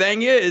 But the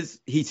thing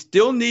is, he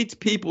still needs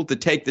people to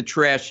take the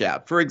trash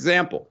out. For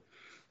example,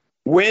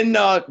 when they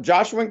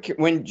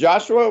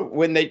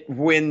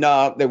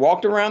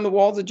walked around the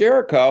walls of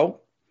Jericho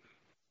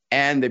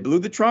and they blew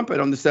the trumpet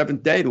on the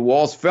 7th day, the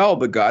walls fell,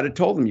 but God had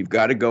told them, you've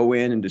got to go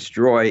in and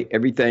destroy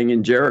everything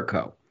in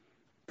Jericho.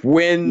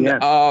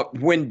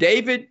 When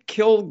David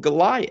killed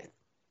Goliath,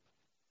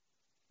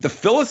 the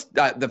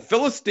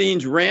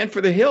Philistines ran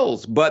for the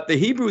hills, but the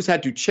Hebrews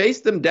had to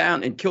chase them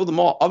down and kill them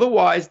all.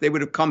 Otherwise, they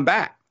would have come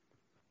back.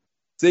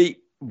 See,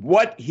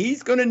 what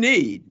he's going to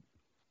need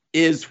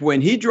is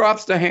when he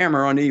drops the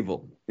hammer on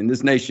evil in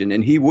this nation,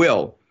 and he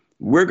will,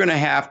 we're going to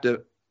have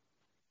to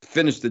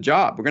finish the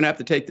job. We're going to have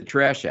to take the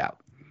trash out.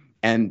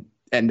 And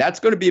that's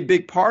going to be a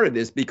big part of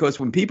this, because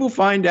when people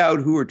find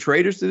out who are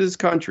traitors to this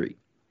country,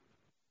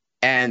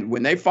 and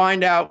when they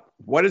find out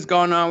what is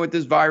going on with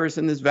this virus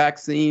and this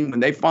vaccine, when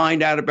they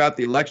find out about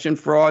the election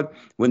fraud,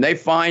 when they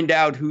find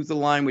out who's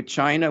aligned with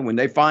China, when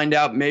they find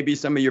out maybe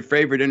some of your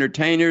favorite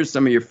entertainers,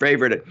 some of your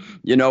favorite,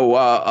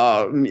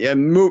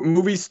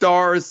 movie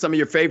stars, some of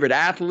your favorite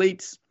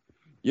athletes,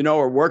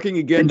 are working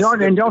against.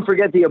 And don't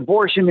forget the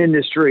abortion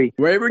industry.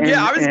 I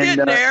was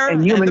getting there.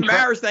 And human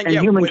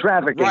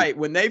trafficking. Right.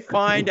 When they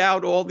find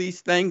out all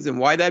these things and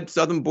why that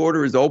southern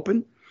border is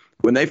open,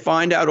 when they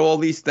find out all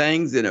these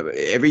things and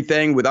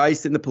everything with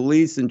ICE and the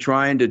police and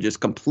trying to just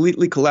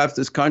completely collapse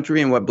this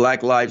country and what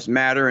Black Lives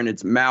Matter and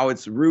its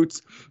Maoist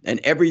roots and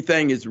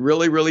everything is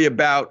really, really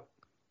about,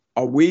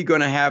 are we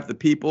going to have the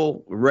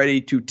people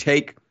ready to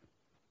take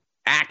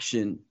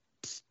action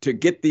to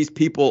get these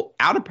people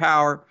out of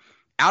power,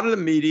 out of the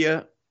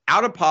media,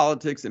 out of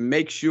politics, and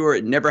make sure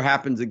it never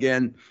happens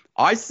again?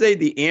 I say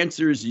the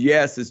answer is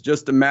yes. It's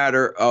just a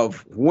matter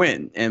of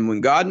when. And when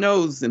God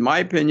knows, in my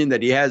opinion,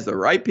 that he has the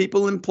right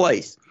people in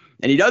place,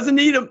 and he doesn't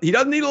need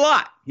a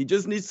lot. He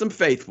just needs some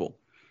faithful.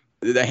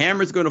 The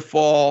hammer's going to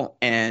fall,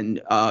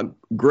 and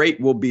great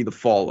will be the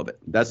fall of it.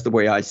 That's the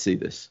way I see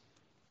this.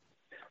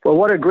 Well,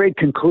 what a great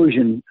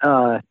conclusion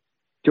to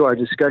our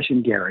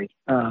discussion, Gary.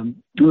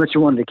 Unless you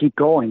wanted to keep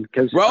going,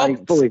 because I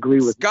fully agree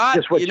with Scott,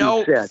 just what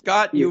you said.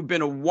 Scott, you've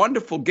been a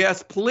wonderful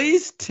guest.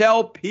 Please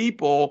tell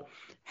people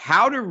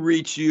how to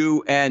reach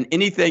you and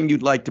anything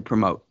you'd like to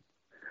promote.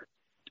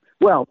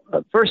 Well,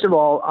 first of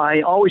all,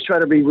 I always try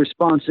to be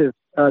responsive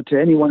to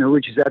anyone who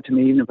reaches out to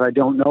me, even if I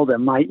don't know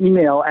them. My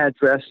email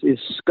address is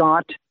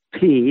Scott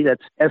P,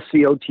 that's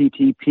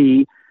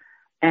SCOTTP,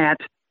 at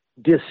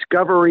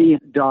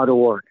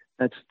discovery.org.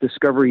 That's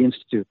Discovery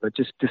Institute, but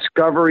just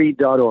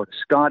discovery.org.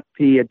 Scott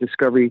P at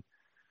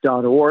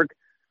discovery.org.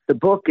 The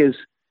book is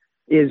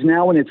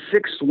now in its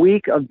 6th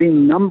week of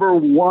being number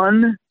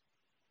 1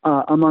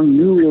 among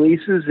new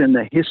releases in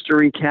the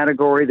history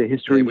category, the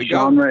history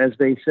genre, as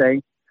they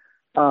say,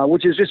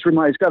 which is just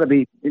it's got to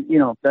be,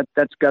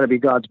 that's got to be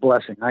God's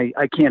blessing.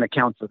 I can't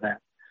account for that.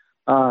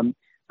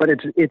 But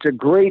it's a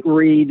great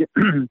read,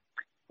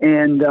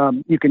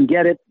 and you can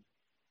get it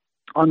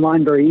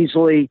online very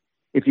easily.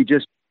 If you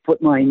just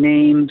put my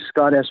name,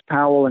 Scott S.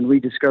 Powell, and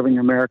Rediscovering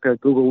America,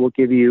 Google will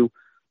give you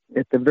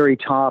at the very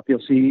top, you'll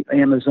see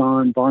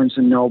Amazon, Barnes &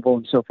 Noble,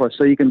 and so forth.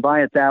 So you can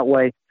buy it that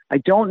way. I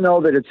don't know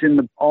that it's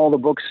in all the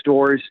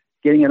bookstores,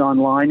 getting it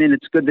online, and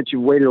it's good that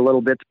you've waited a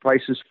little bit. The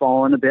price has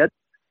fallen a bit.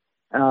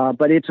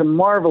 But it's a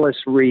marvelous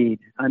read.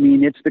 I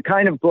mean, it's the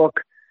kind of book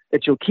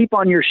that you'll keep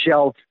on your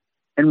shelf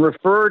and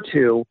refer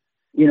to,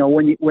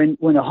 when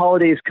the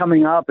holiday is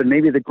coming up and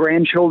maybe the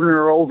grandchildren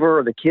are over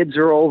or the kids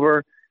are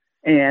over,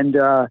 and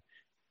they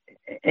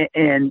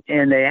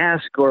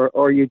ask,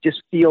 or you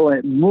just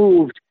feel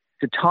moved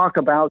to talk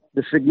about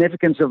the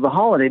significance of the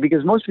holiday,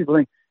 because most people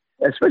think,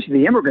 especially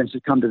the immigrants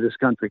that come to this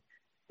country,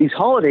 these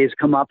holidays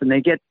come up and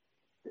they get,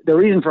 the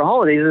reason for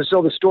holidays is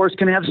so the stores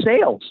can have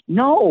sales.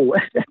 No,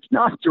 that's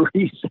not the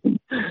reason.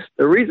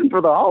 The reason for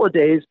the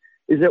holidays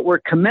is that we're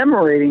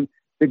commemorating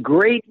the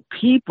great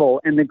people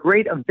and the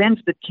great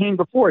events that came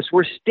before us.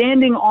 We're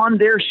standing on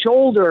their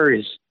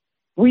shoulders.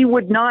 We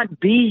would not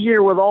be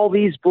here with all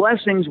these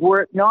blessings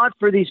were it not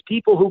for these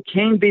people who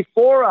came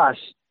before us.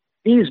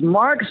 These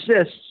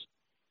Marxists,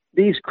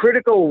 these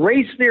critical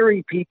race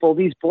theory people,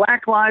 these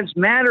Black Lives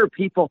Matter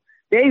people,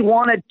 they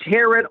want to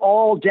tear it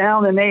all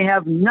down, and they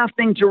have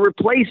nothing to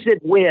replace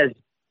it with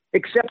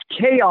except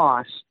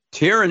chaos,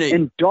 tyranny,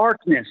 and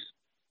darkness.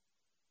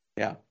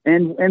 Yeah.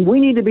 And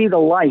we need to be the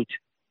light.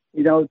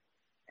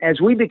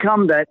 As we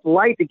become that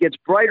light that gets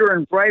brighter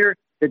and brighter,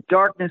 the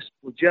darkness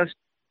will just,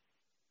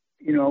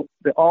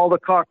 all the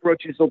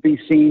cockroaches will be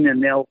seen,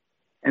 and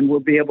we'll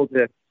be able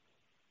to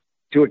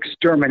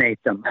exterminate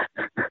them.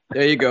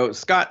 There you go.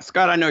 Scott,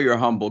 I know you're a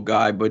humble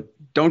guy, but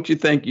don't you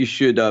think you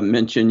should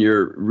mention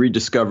your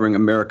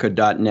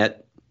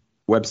rediscoveringamerica.net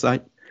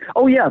website?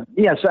 Oh, yeah.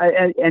 Yes.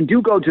 And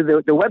do go to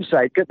the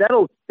website.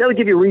 That'll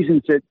give you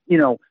reasons that,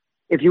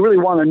 if you really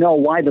want to know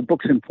why the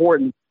book's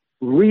important,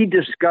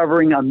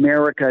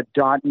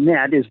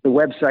 rediscoveringamerica.net is the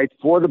website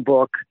for the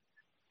book.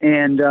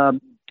 And,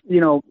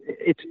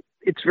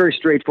 it's very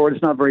straightforward.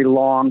 It's not very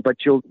long,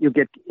 but you'll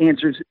get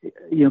answers,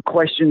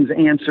 questions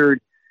answered.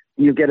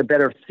 You'll get a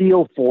better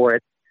feel for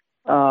it.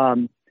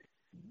 But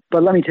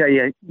let me tell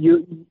you,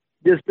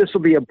 this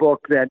will be a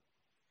book that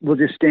will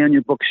just stay on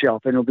your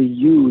bookshelf, and it'll be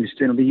used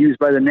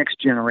by the next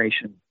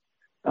generation.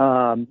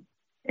 And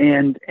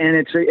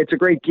it's a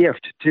great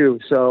gift too.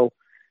 So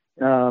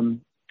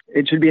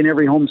it should be in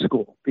every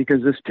homeschool,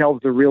 because this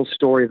tells the real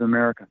story of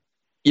America.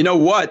 You know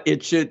what?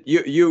 It should,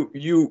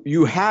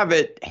 you have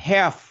it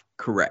half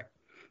correct.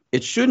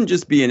 It shouldn't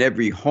just be in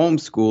every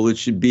homeschool. It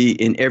should be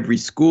in every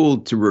school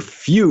to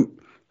refute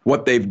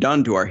what they've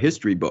done to our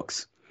history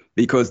books,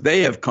 because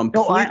they have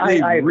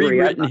completely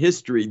rewritten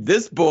history.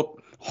 This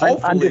book,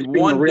 hopefully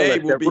one day,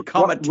 will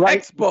become a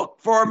textbook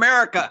for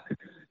America.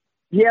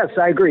 Yes,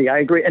 I agree.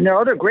 And there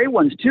are other great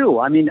ones too.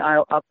 I mean,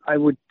 I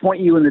would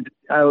point you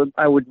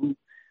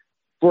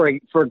for a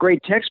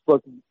great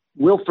textbook,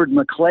 Wilfred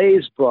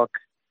McClay's book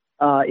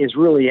is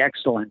really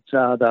excellent.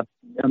 The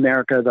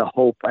America, the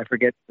Hope. I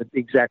forget the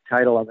exact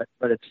title of it,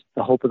 but it's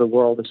The Hope of the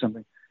World or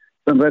something.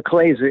 But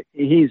McClay's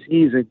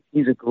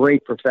he's a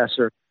great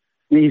professor.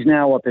 He's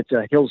now up at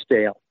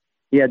Hillsdale.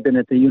 He had been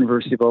at the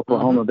University of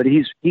Oklahoma, but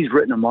he's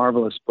written a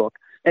marvelous book.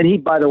 And he,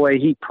 by the way,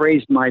 he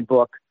praised my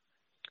book.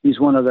 He's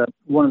one of the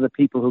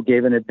people who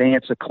gave an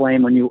advance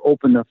acclaim. When you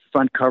open the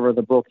front cover of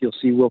the book, you'll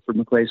see Wilfred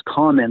McClay's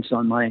comments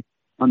on my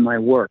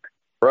work.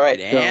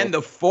 Right. So, and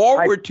the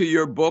foreword to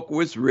your book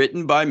was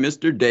written by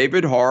Mr.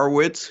 David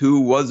Horowitz,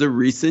 who was a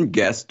recent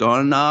guest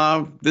on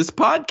this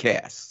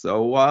podcast.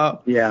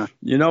 So, yeah,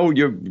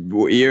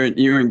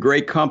 you're in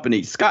great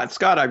company.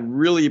 Scott, I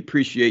really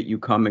appreciate you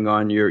coming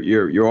on.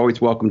 You're always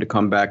welcome to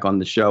come back on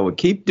the show, and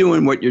keep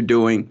doing what you're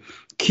doing.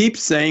 Keep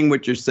saying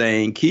what you're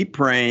saying. Keep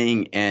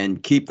praying,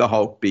 and keep the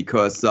hope,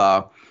 because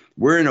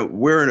we're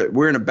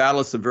in a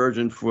battle of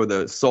subversion for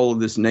the soul of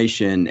this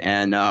nation,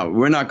 and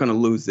we're not going to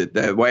lose it.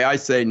 The way I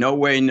say, no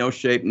way, no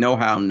shape, no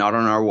how, not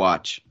on our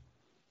watch.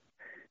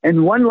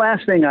 And one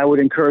last thing I would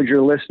encourage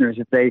your listeners,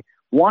 if they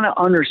want to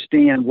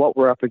understand what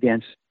we're up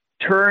against,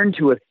 turn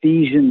to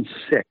Ephesians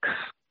 6.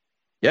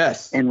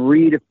 Yes. And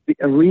read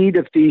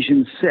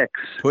Ephesians 6.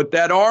 Put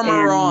that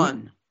armor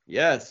on.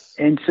 Yes.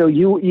 And so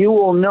you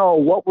will know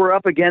what we're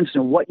up against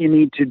and what you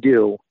need to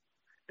do,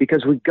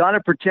 because we've got to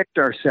protect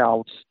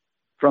ourselves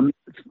from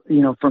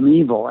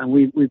evil, and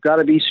we've got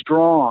to be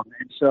strong.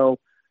 And so,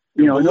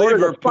 in order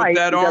to fight, put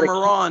that armor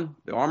on,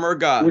 the armor of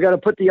God. We got to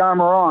put the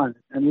armor on,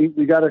 and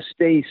we got to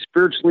stay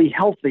spiritually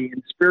healthy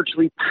and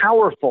spiritually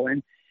powerful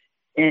and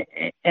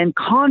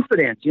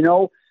confident.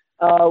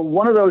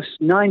 One of those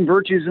 9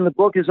 virtues in the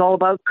book is all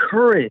about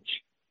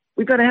courage.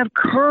 We've got to have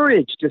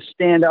courage to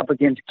stand up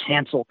against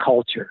cancel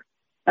culture.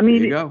 I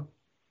mean, there you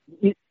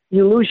go.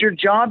 You lose your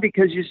job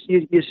because you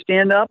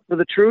stand up for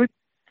the truth.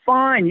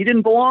 Fine, you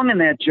didn't belong in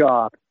that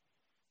job.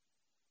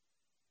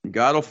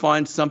 God will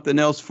find something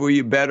else for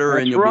you better.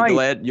 That's and you'll right. be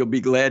glad. You'll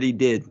be glad He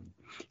did.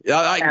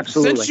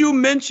 Absolutely. Since you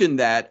mentioned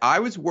that, I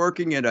was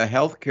working at a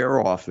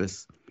healthcare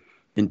office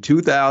in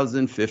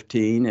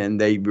 2015,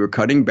 and they were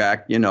cutting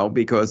back,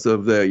 because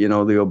of the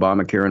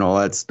Obamacare and all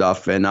that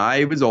stuff. And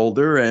I was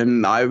older,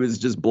 and I was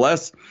just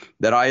blessed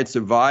that I had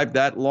survived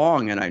that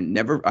long. And I'll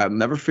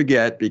never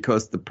forget,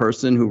 because the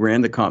person who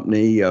ran the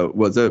company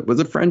was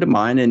a friend of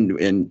mine,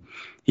 and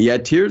he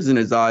had tears in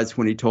his eyes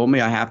when he told me,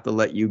 I have to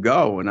let you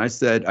go. And I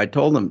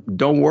told him,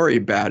 don't worry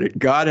about it.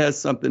 God has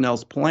something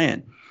else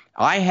planned.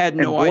 I had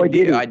no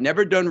idea. I'd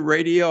never done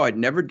radio. I'd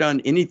never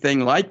done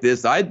anything like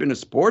this. I'd been a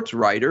sports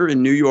writer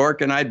in New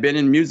York, and I'd been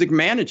in music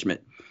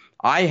management.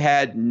 I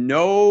had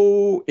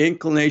no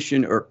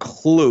inclination or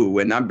clue.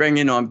 And I'm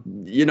bringing on,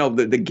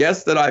 the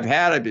guests that I've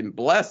had, I've been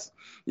blessed.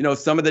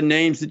 Some of the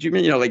names that you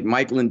mentioned, like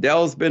Mike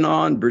Lindell's been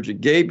on, Bridget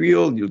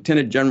Gabriel,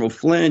 Lieutenant General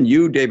Flynn,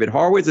 David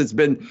Horowitz. It's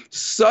been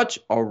such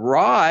a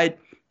ride.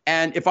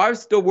 And if I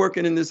was still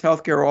working in this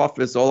healthcare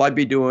office, all I'd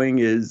be doing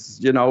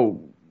is,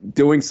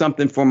 doing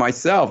something for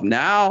myself.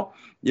 Now,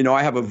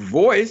 I have a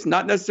voice,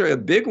 not necessarily a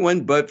big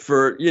one, but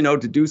for,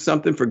 to do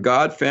something for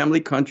God,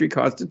 family, country,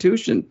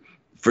 Constitution,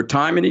 for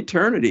time and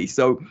eternity.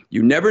 So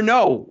you never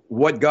know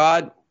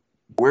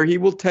where he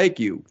will take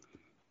you.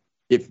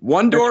 If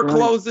one door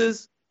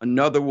closes,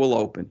 another will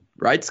open.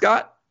 Right,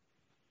 Scott?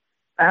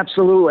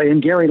 Absolutely.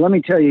 And Gary, let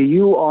me tell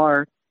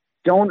you,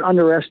 don't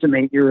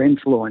underestimate your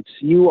influence.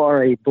 You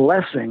are a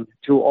blessing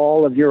to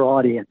all of your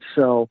audience.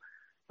 So,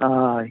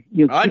 I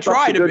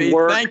try to be.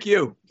 Work. Thank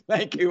you.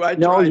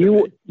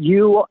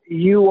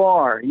 You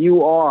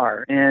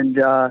are. And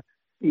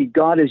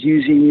God is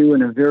using you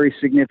in a very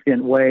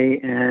significant way.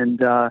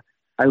 And I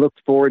look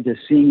forward to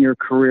seeing your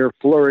career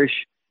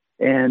flourish.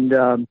 And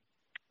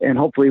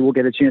hopefully we'll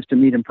get a chance to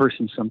meet in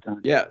person sometime.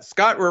 Yeah,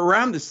 Scott, we're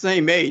around the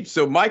same age,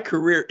 so my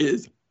career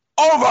is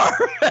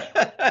over.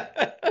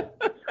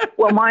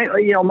 Well,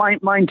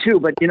 mine too.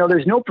 But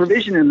there's no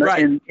provision in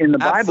the in the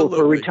Bible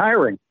for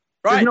retiring.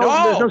 Right.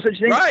 There's no such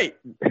thing. Right.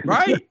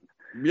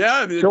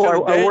 Yeah.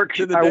 So I work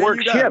shifts.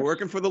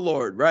 Working for the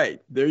Lord.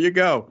 Right. There you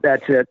go.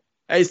 That's it.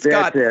 Hey,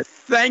 Scott,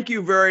 thank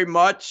you very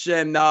much.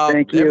 And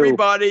thank you,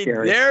 everybody,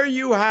 Gary. There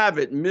you have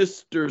it,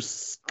 Mr.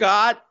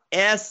 Scott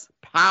S.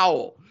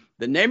 Powell.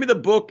 The name of the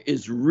book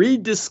is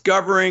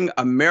Rediscovering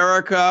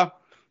America.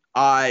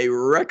 I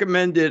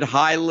recommend it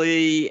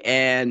highly,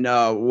 and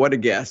what a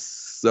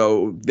guest.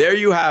 So there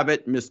you have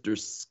it, Mr.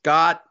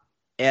 Scott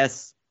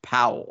S.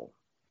 Powell.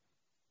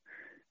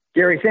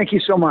 Gary, thank you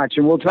so much,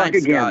 and we'll talk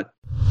again. Scott.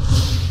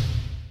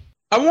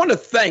 I want to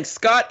thank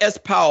Scott S.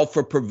 Powell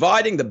for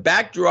providing the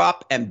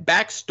backdrop and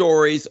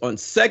backstories on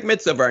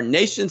segments of our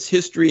nation's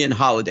history and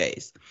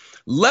holidays.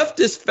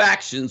 Leftist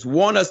factions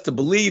want us to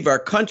believe our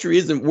country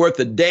isn't worth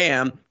a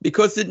damn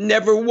because it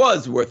never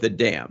was worth a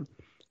damn.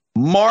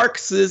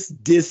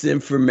 Marxist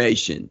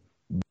disinformation.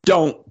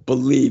 Don't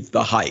believe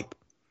the hype.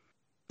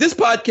 This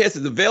podcast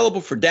is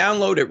available for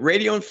download at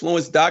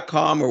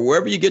radioinfluence.com or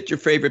wherever you get your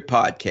favorite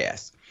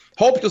podcasts.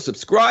 Hope you'll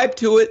subscribe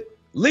to it,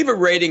 leave a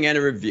rating and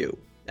a review,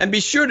 and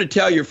be sure to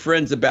tell your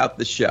friends about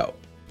the show.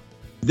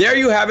 There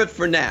you have it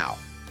for now.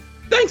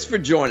 Thanks for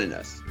joining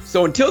us.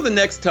 So until the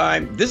next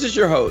time, this is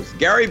your host,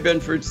 Gary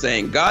Binford,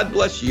 saying God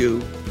bless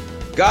you,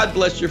 God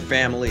bless your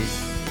family,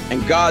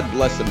 and God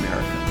bless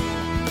America.